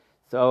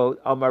 So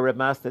Amar Reb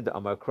Masna de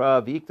Amar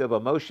Kra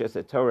V'Yiktav Moshe as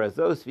a Torah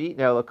Zos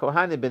V'Yitnei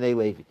LaKohanim B'nei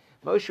Levi.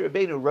 Moshe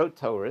Rabbeinu wrote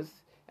Torahs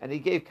and he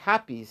gave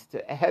copies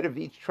to a head of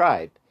each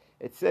tribe.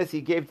 It says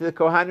he gave to the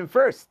Kohanim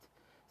first.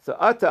 So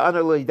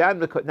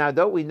now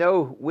don't we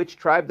know which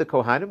tribe the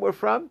Kohanim were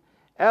from?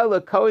 Ela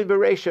Kohen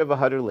Bereisha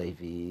V'Hadar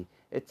Levi.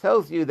 It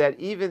tells you that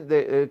even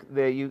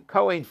the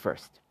Kohen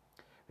first.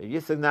 Don't we know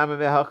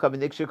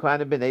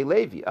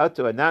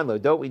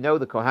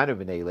the Kohanim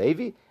B'nei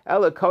Levi?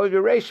 Ela Kohen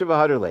Bereisha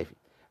V'Hadar Levi.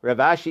 Rav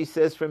Ashi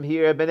says from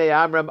here, B'nei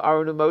Amram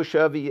Arun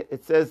Moshe.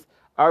 It says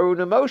Arun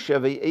Moshe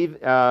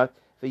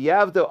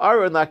v'Yavdo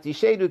Arun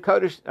Laktishenu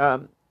Kodesh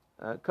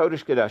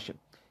Kodashim.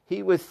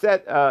 He was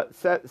set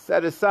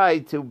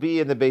aside to be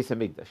in the Beis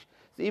Hamikdash.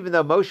 So even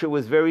though Moshe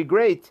was very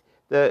great,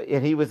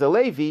 and he was a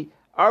Levi,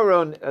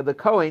 Aaron, the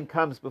Kohen,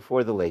 comes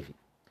before the Levi.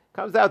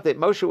 Comes out that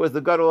Moshe was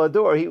the Gadol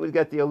Ador, he would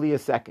get the Aliyah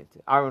second.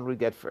 Aaron would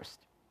get first.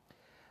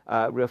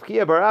 Rav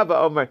Chia bar Abba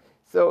Omer.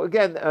 So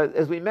again,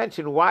 as we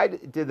mentioned, why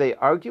did they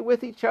argue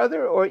with each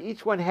other? Or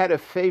each one had a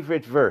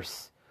favorite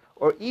verse?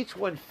 Or each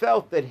one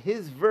felt that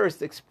his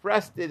verse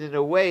expressed it in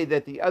a way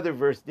that the other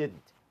verse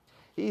didn't?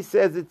 It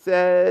says,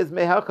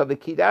 Mehalcha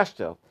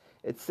v'kidashto.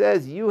 It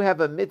says you have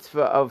a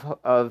mitzvah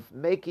of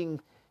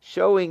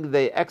showing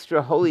the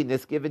extra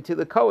holiness given to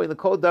the Kohen, the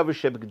Kol Davar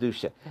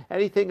Sheb'Kedusha.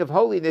 Anything of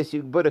holiness,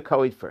 you put a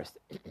Kohen first.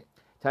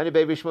 Tani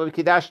Be'Rishmo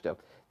v'kidashto.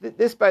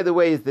 This, by the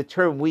way, is the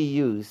term we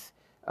use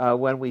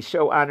when we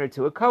show honor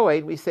to a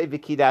Kohen. We say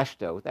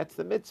v'kidashto. That's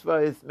the mitzvah,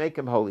 is make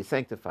him holy,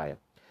 sanctify him.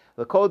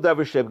 The Kol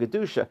Davar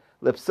Sheb'Kedusha,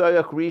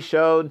 Lepsoyach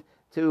Rishon,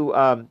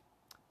 to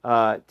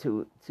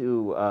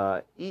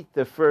eat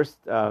the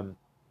first, to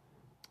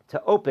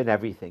open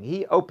everything.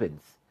 He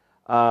opens.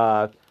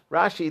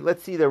 Rashi,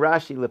 let's see the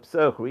Rashi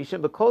Lipsoch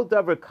Rishon. B'kol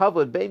davar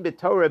kavod bein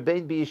b'Torah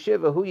bein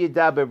b'yeshiva hu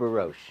yidaber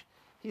b'rosh.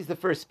 He's the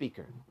first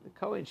speaker. The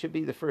Kohen should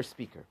be the first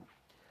speaker.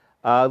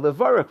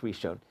 Levarach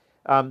Rishon.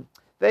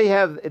 They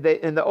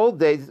in the old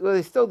days, well,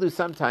 they still do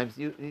sometimes.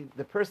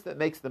 The person that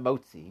makes the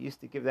motzi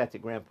used to give that to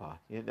Grandpa.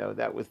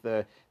 That was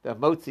the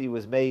motzi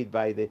was made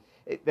by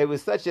there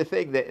was such a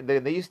thing that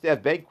they used to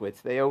have banquets.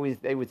 They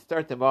would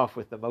start them off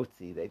with the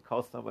motzi. They'd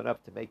call someone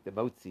up to make the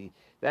motzi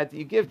that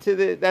you give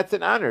that's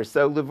an honor.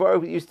 So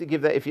Levar used to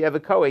give that. If you have a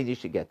Kohen, you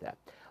should get that.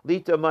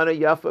 Lito mana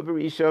yafa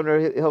b'rishon, or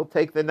he'll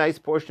take the nice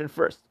portion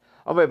first.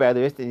 Omer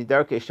b'alayis in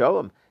Darkei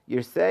Shalom.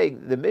 You're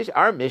saying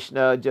our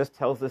Mishnah just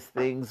tells us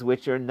things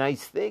which are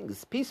nice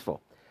things,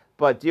 peaceful.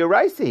 But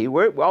Dioraisi,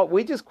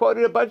 we just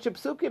quoted a bunch of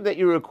psukim that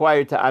you're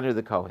required to honor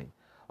the Kohen.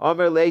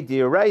 Omer le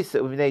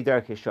Dioraisi u'minei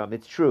Darkei Shalom.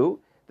 It's true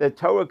the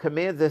Torah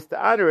commands us to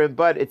honor him,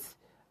 but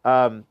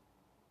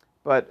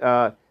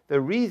the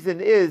reason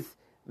is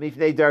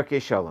mifnei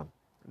Darkei Shalom.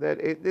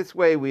 This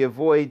way we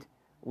avoid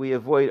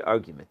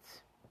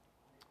arguments.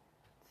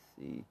 Let's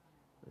see,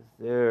 is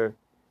there?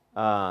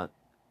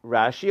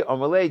 Rashi,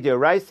 Omalei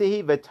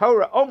Deoraisehi, the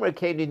Torah Omer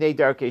came to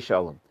Darkei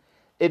Shalom.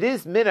 It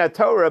is Mina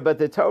Torah, but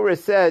the Torah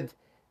said,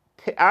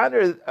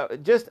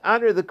 just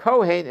honor the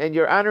Kohen, and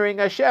you're honoring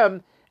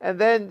Hashem, and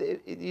then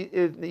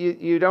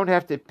you don't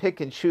have to pick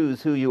and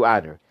choose who you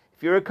honor.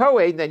 If you're a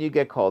Kohen, then you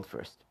get called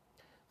first.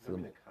 So,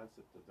 the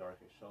concept of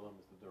Darkei Shalom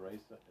is the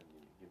Deraisa, and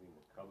giving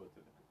the cover to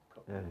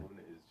the Kohen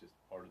is just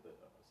part of the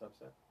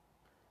subset?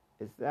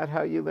 Is that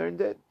how you learned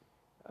it?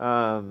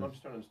 I'm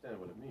just trying to understand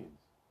what it means.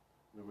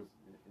 In other words,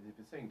 if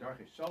it's saying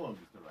Darkei Shalom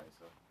is the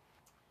Raisa,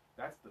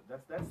 that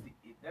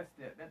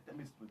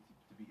means to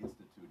be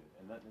instituted,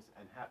 and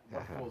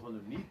what falls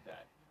underneath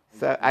that.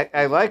 So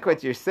I like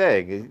what you're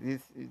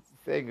saying. He's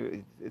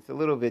saying it's a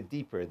little bit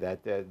deeper,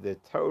 that the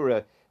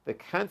Torah, the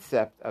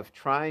concept of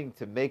trying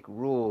to make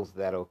rules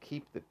that'll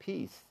keep the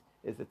peace,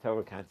 is the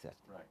Torah concept.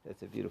 Right.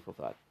 That's a beautiful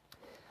thought.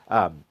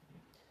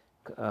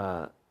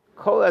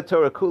 Kol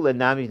Torah kula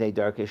nami ne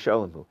Darkei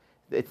Shalom.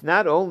 It's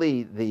not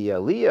only the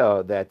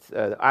Aliyah that's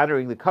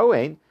honoring the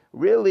Kohen.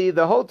 Really,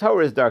 the whole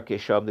Torah is Darkei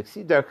Shalom.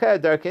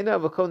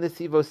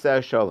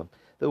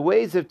 The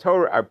ways of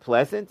Torah are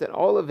pleasant, and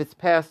all of its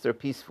paths are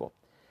peaceful.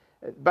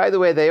 By the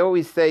way, they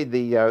always say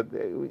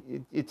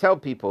you tell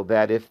people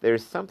that if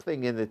there's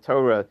something in the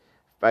Torah,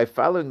 by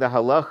following the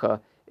halacha,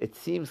 it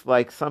seems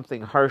like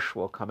something harsh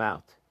will come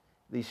out.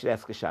 You should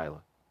ask a shaila.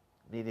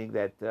 Meaning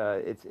that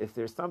if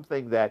there's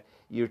something that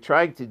you're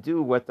trying to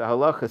do what the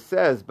halacha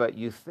says, but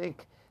you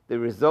think the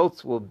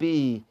results will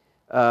be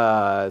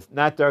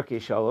not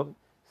darkei shalom,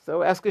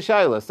 so ask a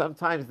shaila.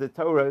 Sometimes the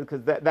Torah,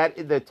 because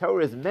that the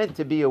Torah is meant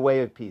to be a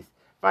way of peace.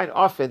 I find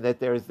often that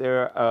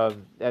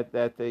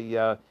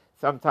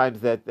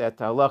sometimes that the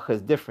halacha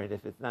is different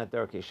if it's not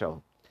darkei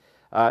shalom.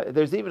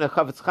 There's even a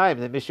Chavetz Chaim,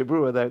 the Mishnah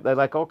Berurah, they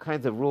like all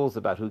kinds of rules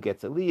about who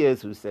gets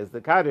aliyahs, who says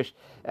the Kaddish,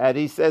 and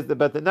he says that,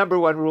 but the number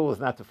one rule is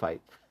not to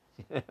fight.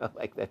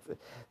 Like that's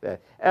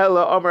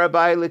Ella Omer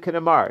Abai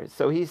Likanamar.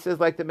 So he says,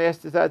 like the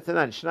Master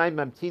Zadzanan, Shnaim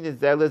Mamtina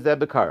Zela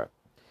Zebekara.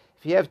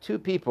 If you have two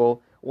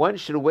people, one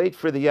should wait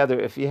for the other.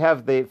 If you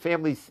have the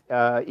family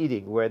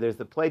eating, where there's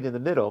the plate in the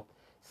middle,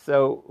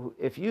 so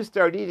if you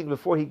start eating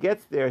before he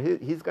gets there,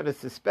 he's going to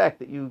suspect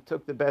that you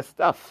took the best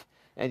stuff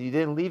and you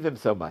didn't leave him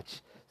so much.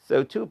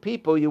 So two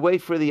people, you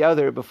wait for the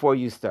other before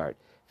you start.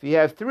 If you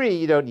have three,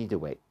 you don't need to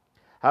wait.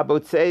 How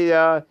about say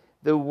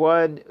the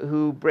one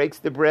who breaks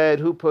the bread,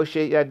 who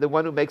poshet, the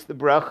one who makes the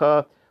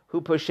bracha, who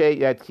poshet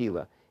yad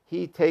kila.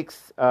 He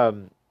takes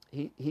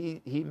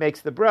he makes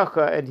the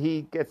bracha and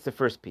he gets the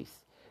first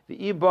piece. If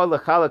you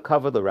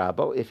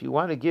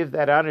want to give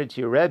that honor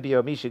to your Rebbe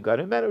or Misha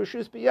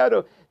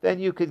Gadim, then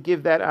you could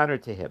give that honor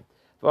to him.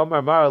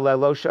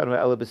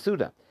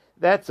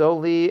 That's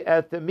only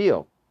at the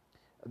meal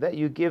that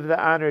you give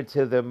the honor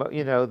to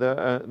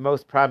the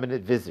most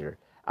prominent visitor.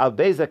 Al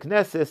Beza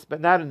Knesses, but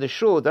not in the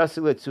shul. In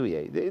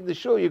the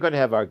shul, you're going to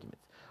have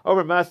arguments.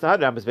 Over Masna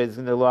Hadram is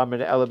basically the law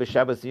Ela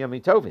b'Shabbos Yom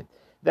Tovim.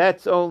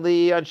 That's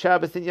only on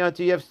Shabbos and Yom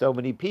Tov. You have so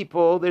many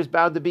people. There's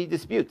bound to be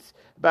disputes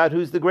about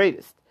who's the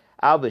greatest.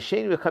 Al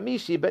b'Sheni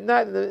v'Chamishi, but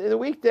not in the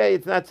weekday.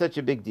 It's not such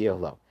a big deal,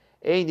 though.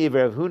 Eini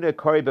v'Rav Huna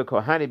kori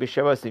b'Kohani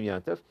b'Shabbos and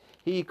Yom Tov.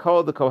 He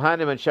called the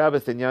Kohanim on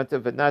Shabbos and Yom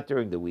Tov, but not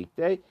during the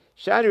weekday.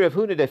 Shani Rav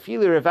Huna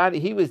Dafili Ravani.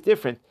 He was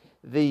different.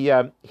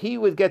 He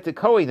would get the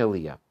Kohen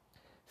Aliyah.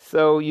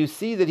 So you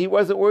see that he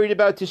wasn't worried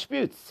about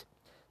disputes.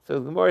 So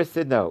the Gemara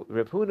said, no,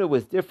 Rav Huna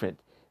was different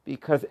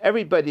because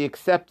everybody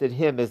accepted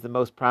him as the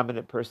most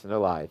prominent person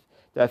alive.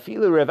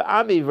 Dafilu Rav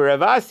Ami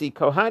v'Ravasi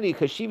Kohani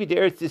Kashivi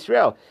Deretz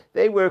Yisrael.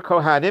 They were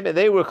Kohanim and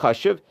they were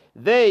Chashuv.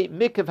 They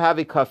Mikav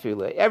Havi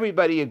Kafila.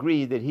 Everybody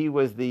agreed that he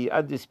was the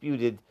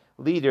undisputed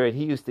leader and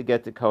he used to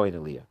get the Kohen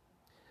Aliyah.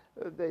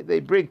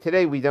 They bring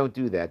today. We don't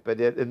do that, but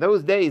in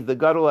those days, the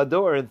Gadol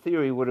Ador, in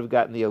theory, would have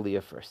gotten the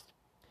Aliyah first.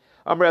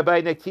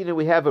 Rabbi Nektina,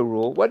 we have a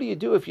rule. What do you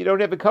do if you don't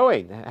have a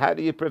Kohen? How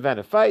do you prevent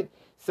a fight?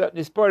 So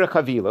Nispor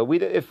Chavila.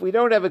 If we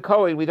don't have a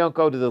Kohen, we don't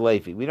go to the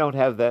Levi. We don't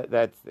have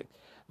that thing.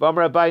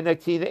 Rabbi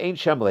Nektina ain't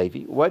Sham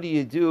Levi. What do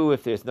you do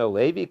if there's no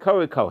Levi?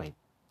 Kohen.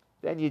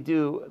 Then you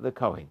do the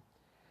Kohen.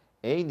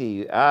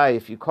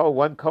 If you call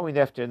one Kohen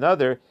after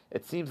another,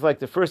 it seems like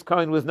the first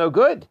Kohen was no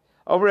good.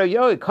 You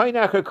don't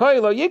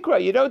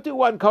do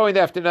one Kohen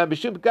after another.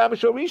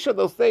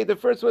 They'll say the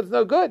first one's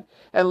no good.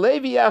 And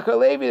Levi Achar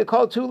Levi, they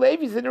call two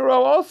Levis in a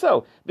row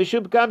also.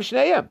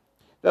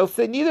 They'll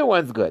say neither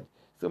one's good.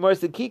 So what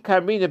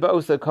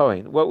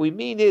we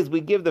mean is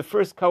we give the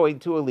first Kohen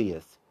two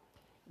Aliyahs.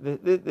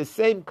 The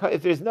same,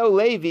 if there's no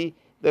Levi,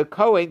 the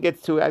Kohen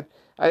gets two.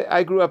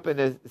 I grew up in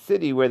a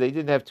city where they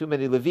didn't have too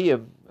many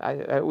Levium.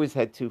 I always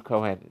had two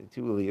Kohen,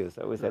 two Aliyahs.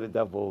 I always had a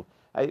double.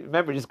 I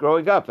remember just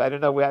growing up. I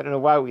don't know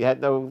why we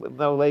had no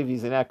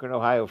Levis in Akron,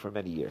 Ohio, for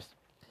many years.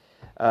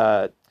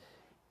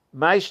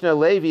 Maishna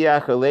Levi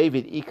Achar Levi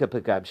Ika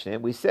Pekam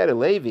Shneim. We said a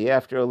Levi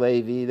after a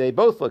Levi, they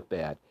both look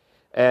bad.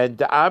 And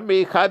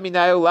Amri Chad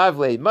Minayu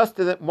Lavle.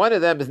 One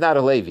of them is not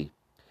a Levi.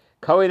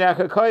 Kohen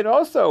Achar Kohen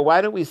also.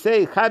 Why don't we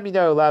say Chad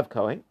Minayu Lav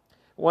Kohen?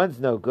 One's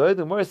no good.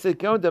 The more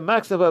Sikon the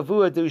Maxav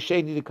Avua do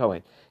Sheni the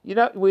Kohen.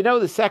 We know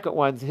the second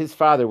one's his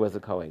father was a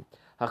Kohen.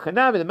 You could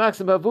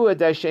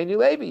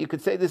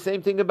say the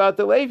same thing about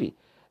the Levi.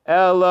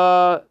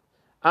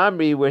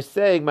 Amri, we're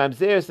saying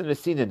Mamzeres and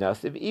Asina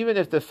Nasiv, even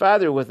if the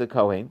father was a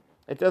Kohen,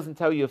 it doesn't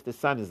tell you if the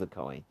son is a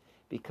Kohen,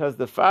 because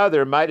the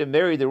father might have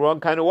married the wrong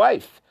kind of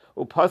wife.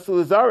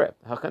 Upasul Zareh.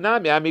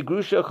 Hachanami, Ami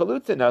Grusha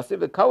Chalutza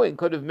Nasiv, a Kohen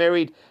could have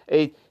married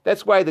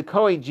that's why the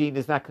Kohen gene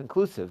is not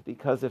conclusive,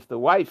 because if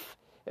a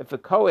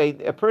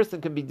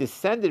person can be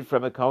descended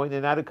from a Kohen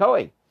and not a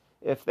Kohen.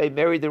 If they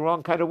married the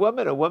wrong kind of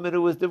woman, a woman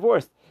who was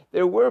divorced.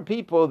 There were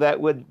people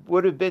that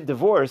would have been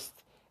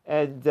divorced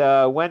and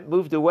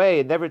moved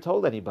away and never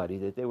told anybody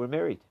that they were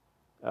married.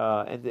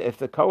 And if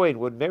the Kohen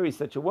would marry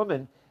such a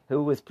woman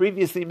who was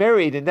previously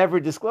married and never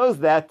disclosed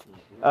that,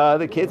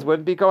 the kids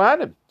wouldn't be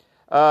Kohanim.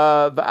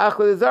 So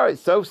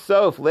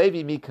if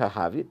Levi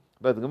mikahavi,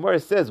 but the Gemara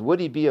says,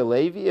 would he be a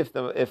Levi if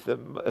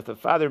the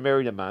father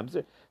married a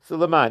mamzer?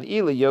 Sulaman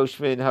ila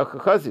yoshvin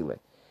hakachazile.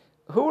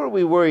 Who are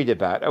we worried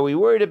about? Are we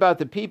worried about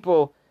the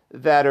people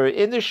that are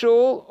in the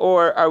shul,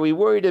 or are we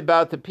worried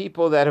about the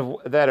people that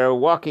are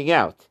walking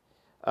out?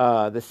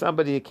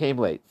 Somebody that came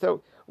late.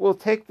 So we'll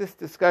take this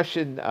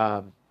discussion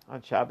on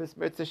Shabbos,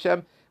 Mirz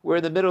Hashem. We're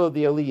in the middle of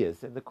the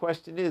Aliyahs, and the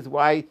question is,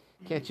 why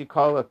can't you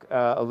call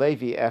a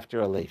Levi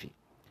after a Levi?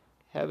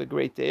 Have a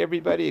great day,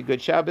 everybody. A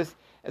good Shabbos.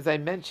 As I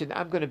mentioned,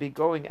 I'm going to be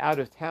going out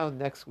of town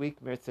next week.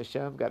 Mirz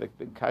Hashem, got a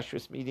big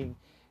kashrus meeting.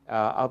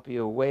 I'll be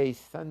away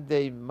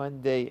Sunday,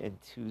 Monday, and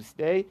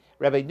Tuesday.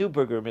 Rabbi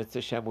Newberger, Mirz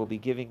Hashem, will be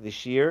giving the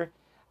shir.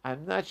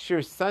 I'm not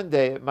sure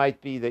Sunday. It might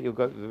be that you'll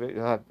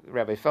have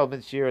Rabbi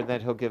Feldman's shir, and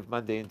then he'll give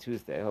Monday and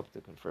Tuesday. I hope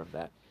to confirm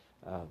that.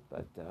 So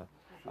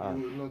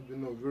you will not be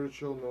no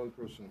virtual, no in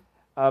person.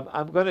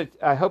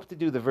 I hope to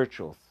do the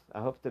virtuals. I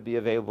hope to be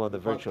available on the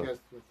virtuals.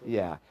 Podcast.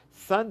 Yeah.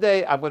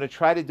 Sunday, I'm going to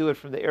try to do it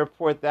from the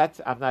airport. That's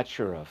I'm not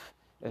sure of.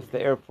 It's the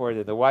airport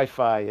and the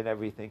Wi-Fi and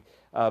everything.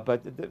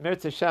 But the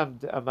Mirz Hashem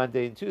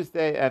Monday and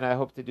Tuesday, and I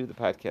hope to do the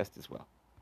podcast as well.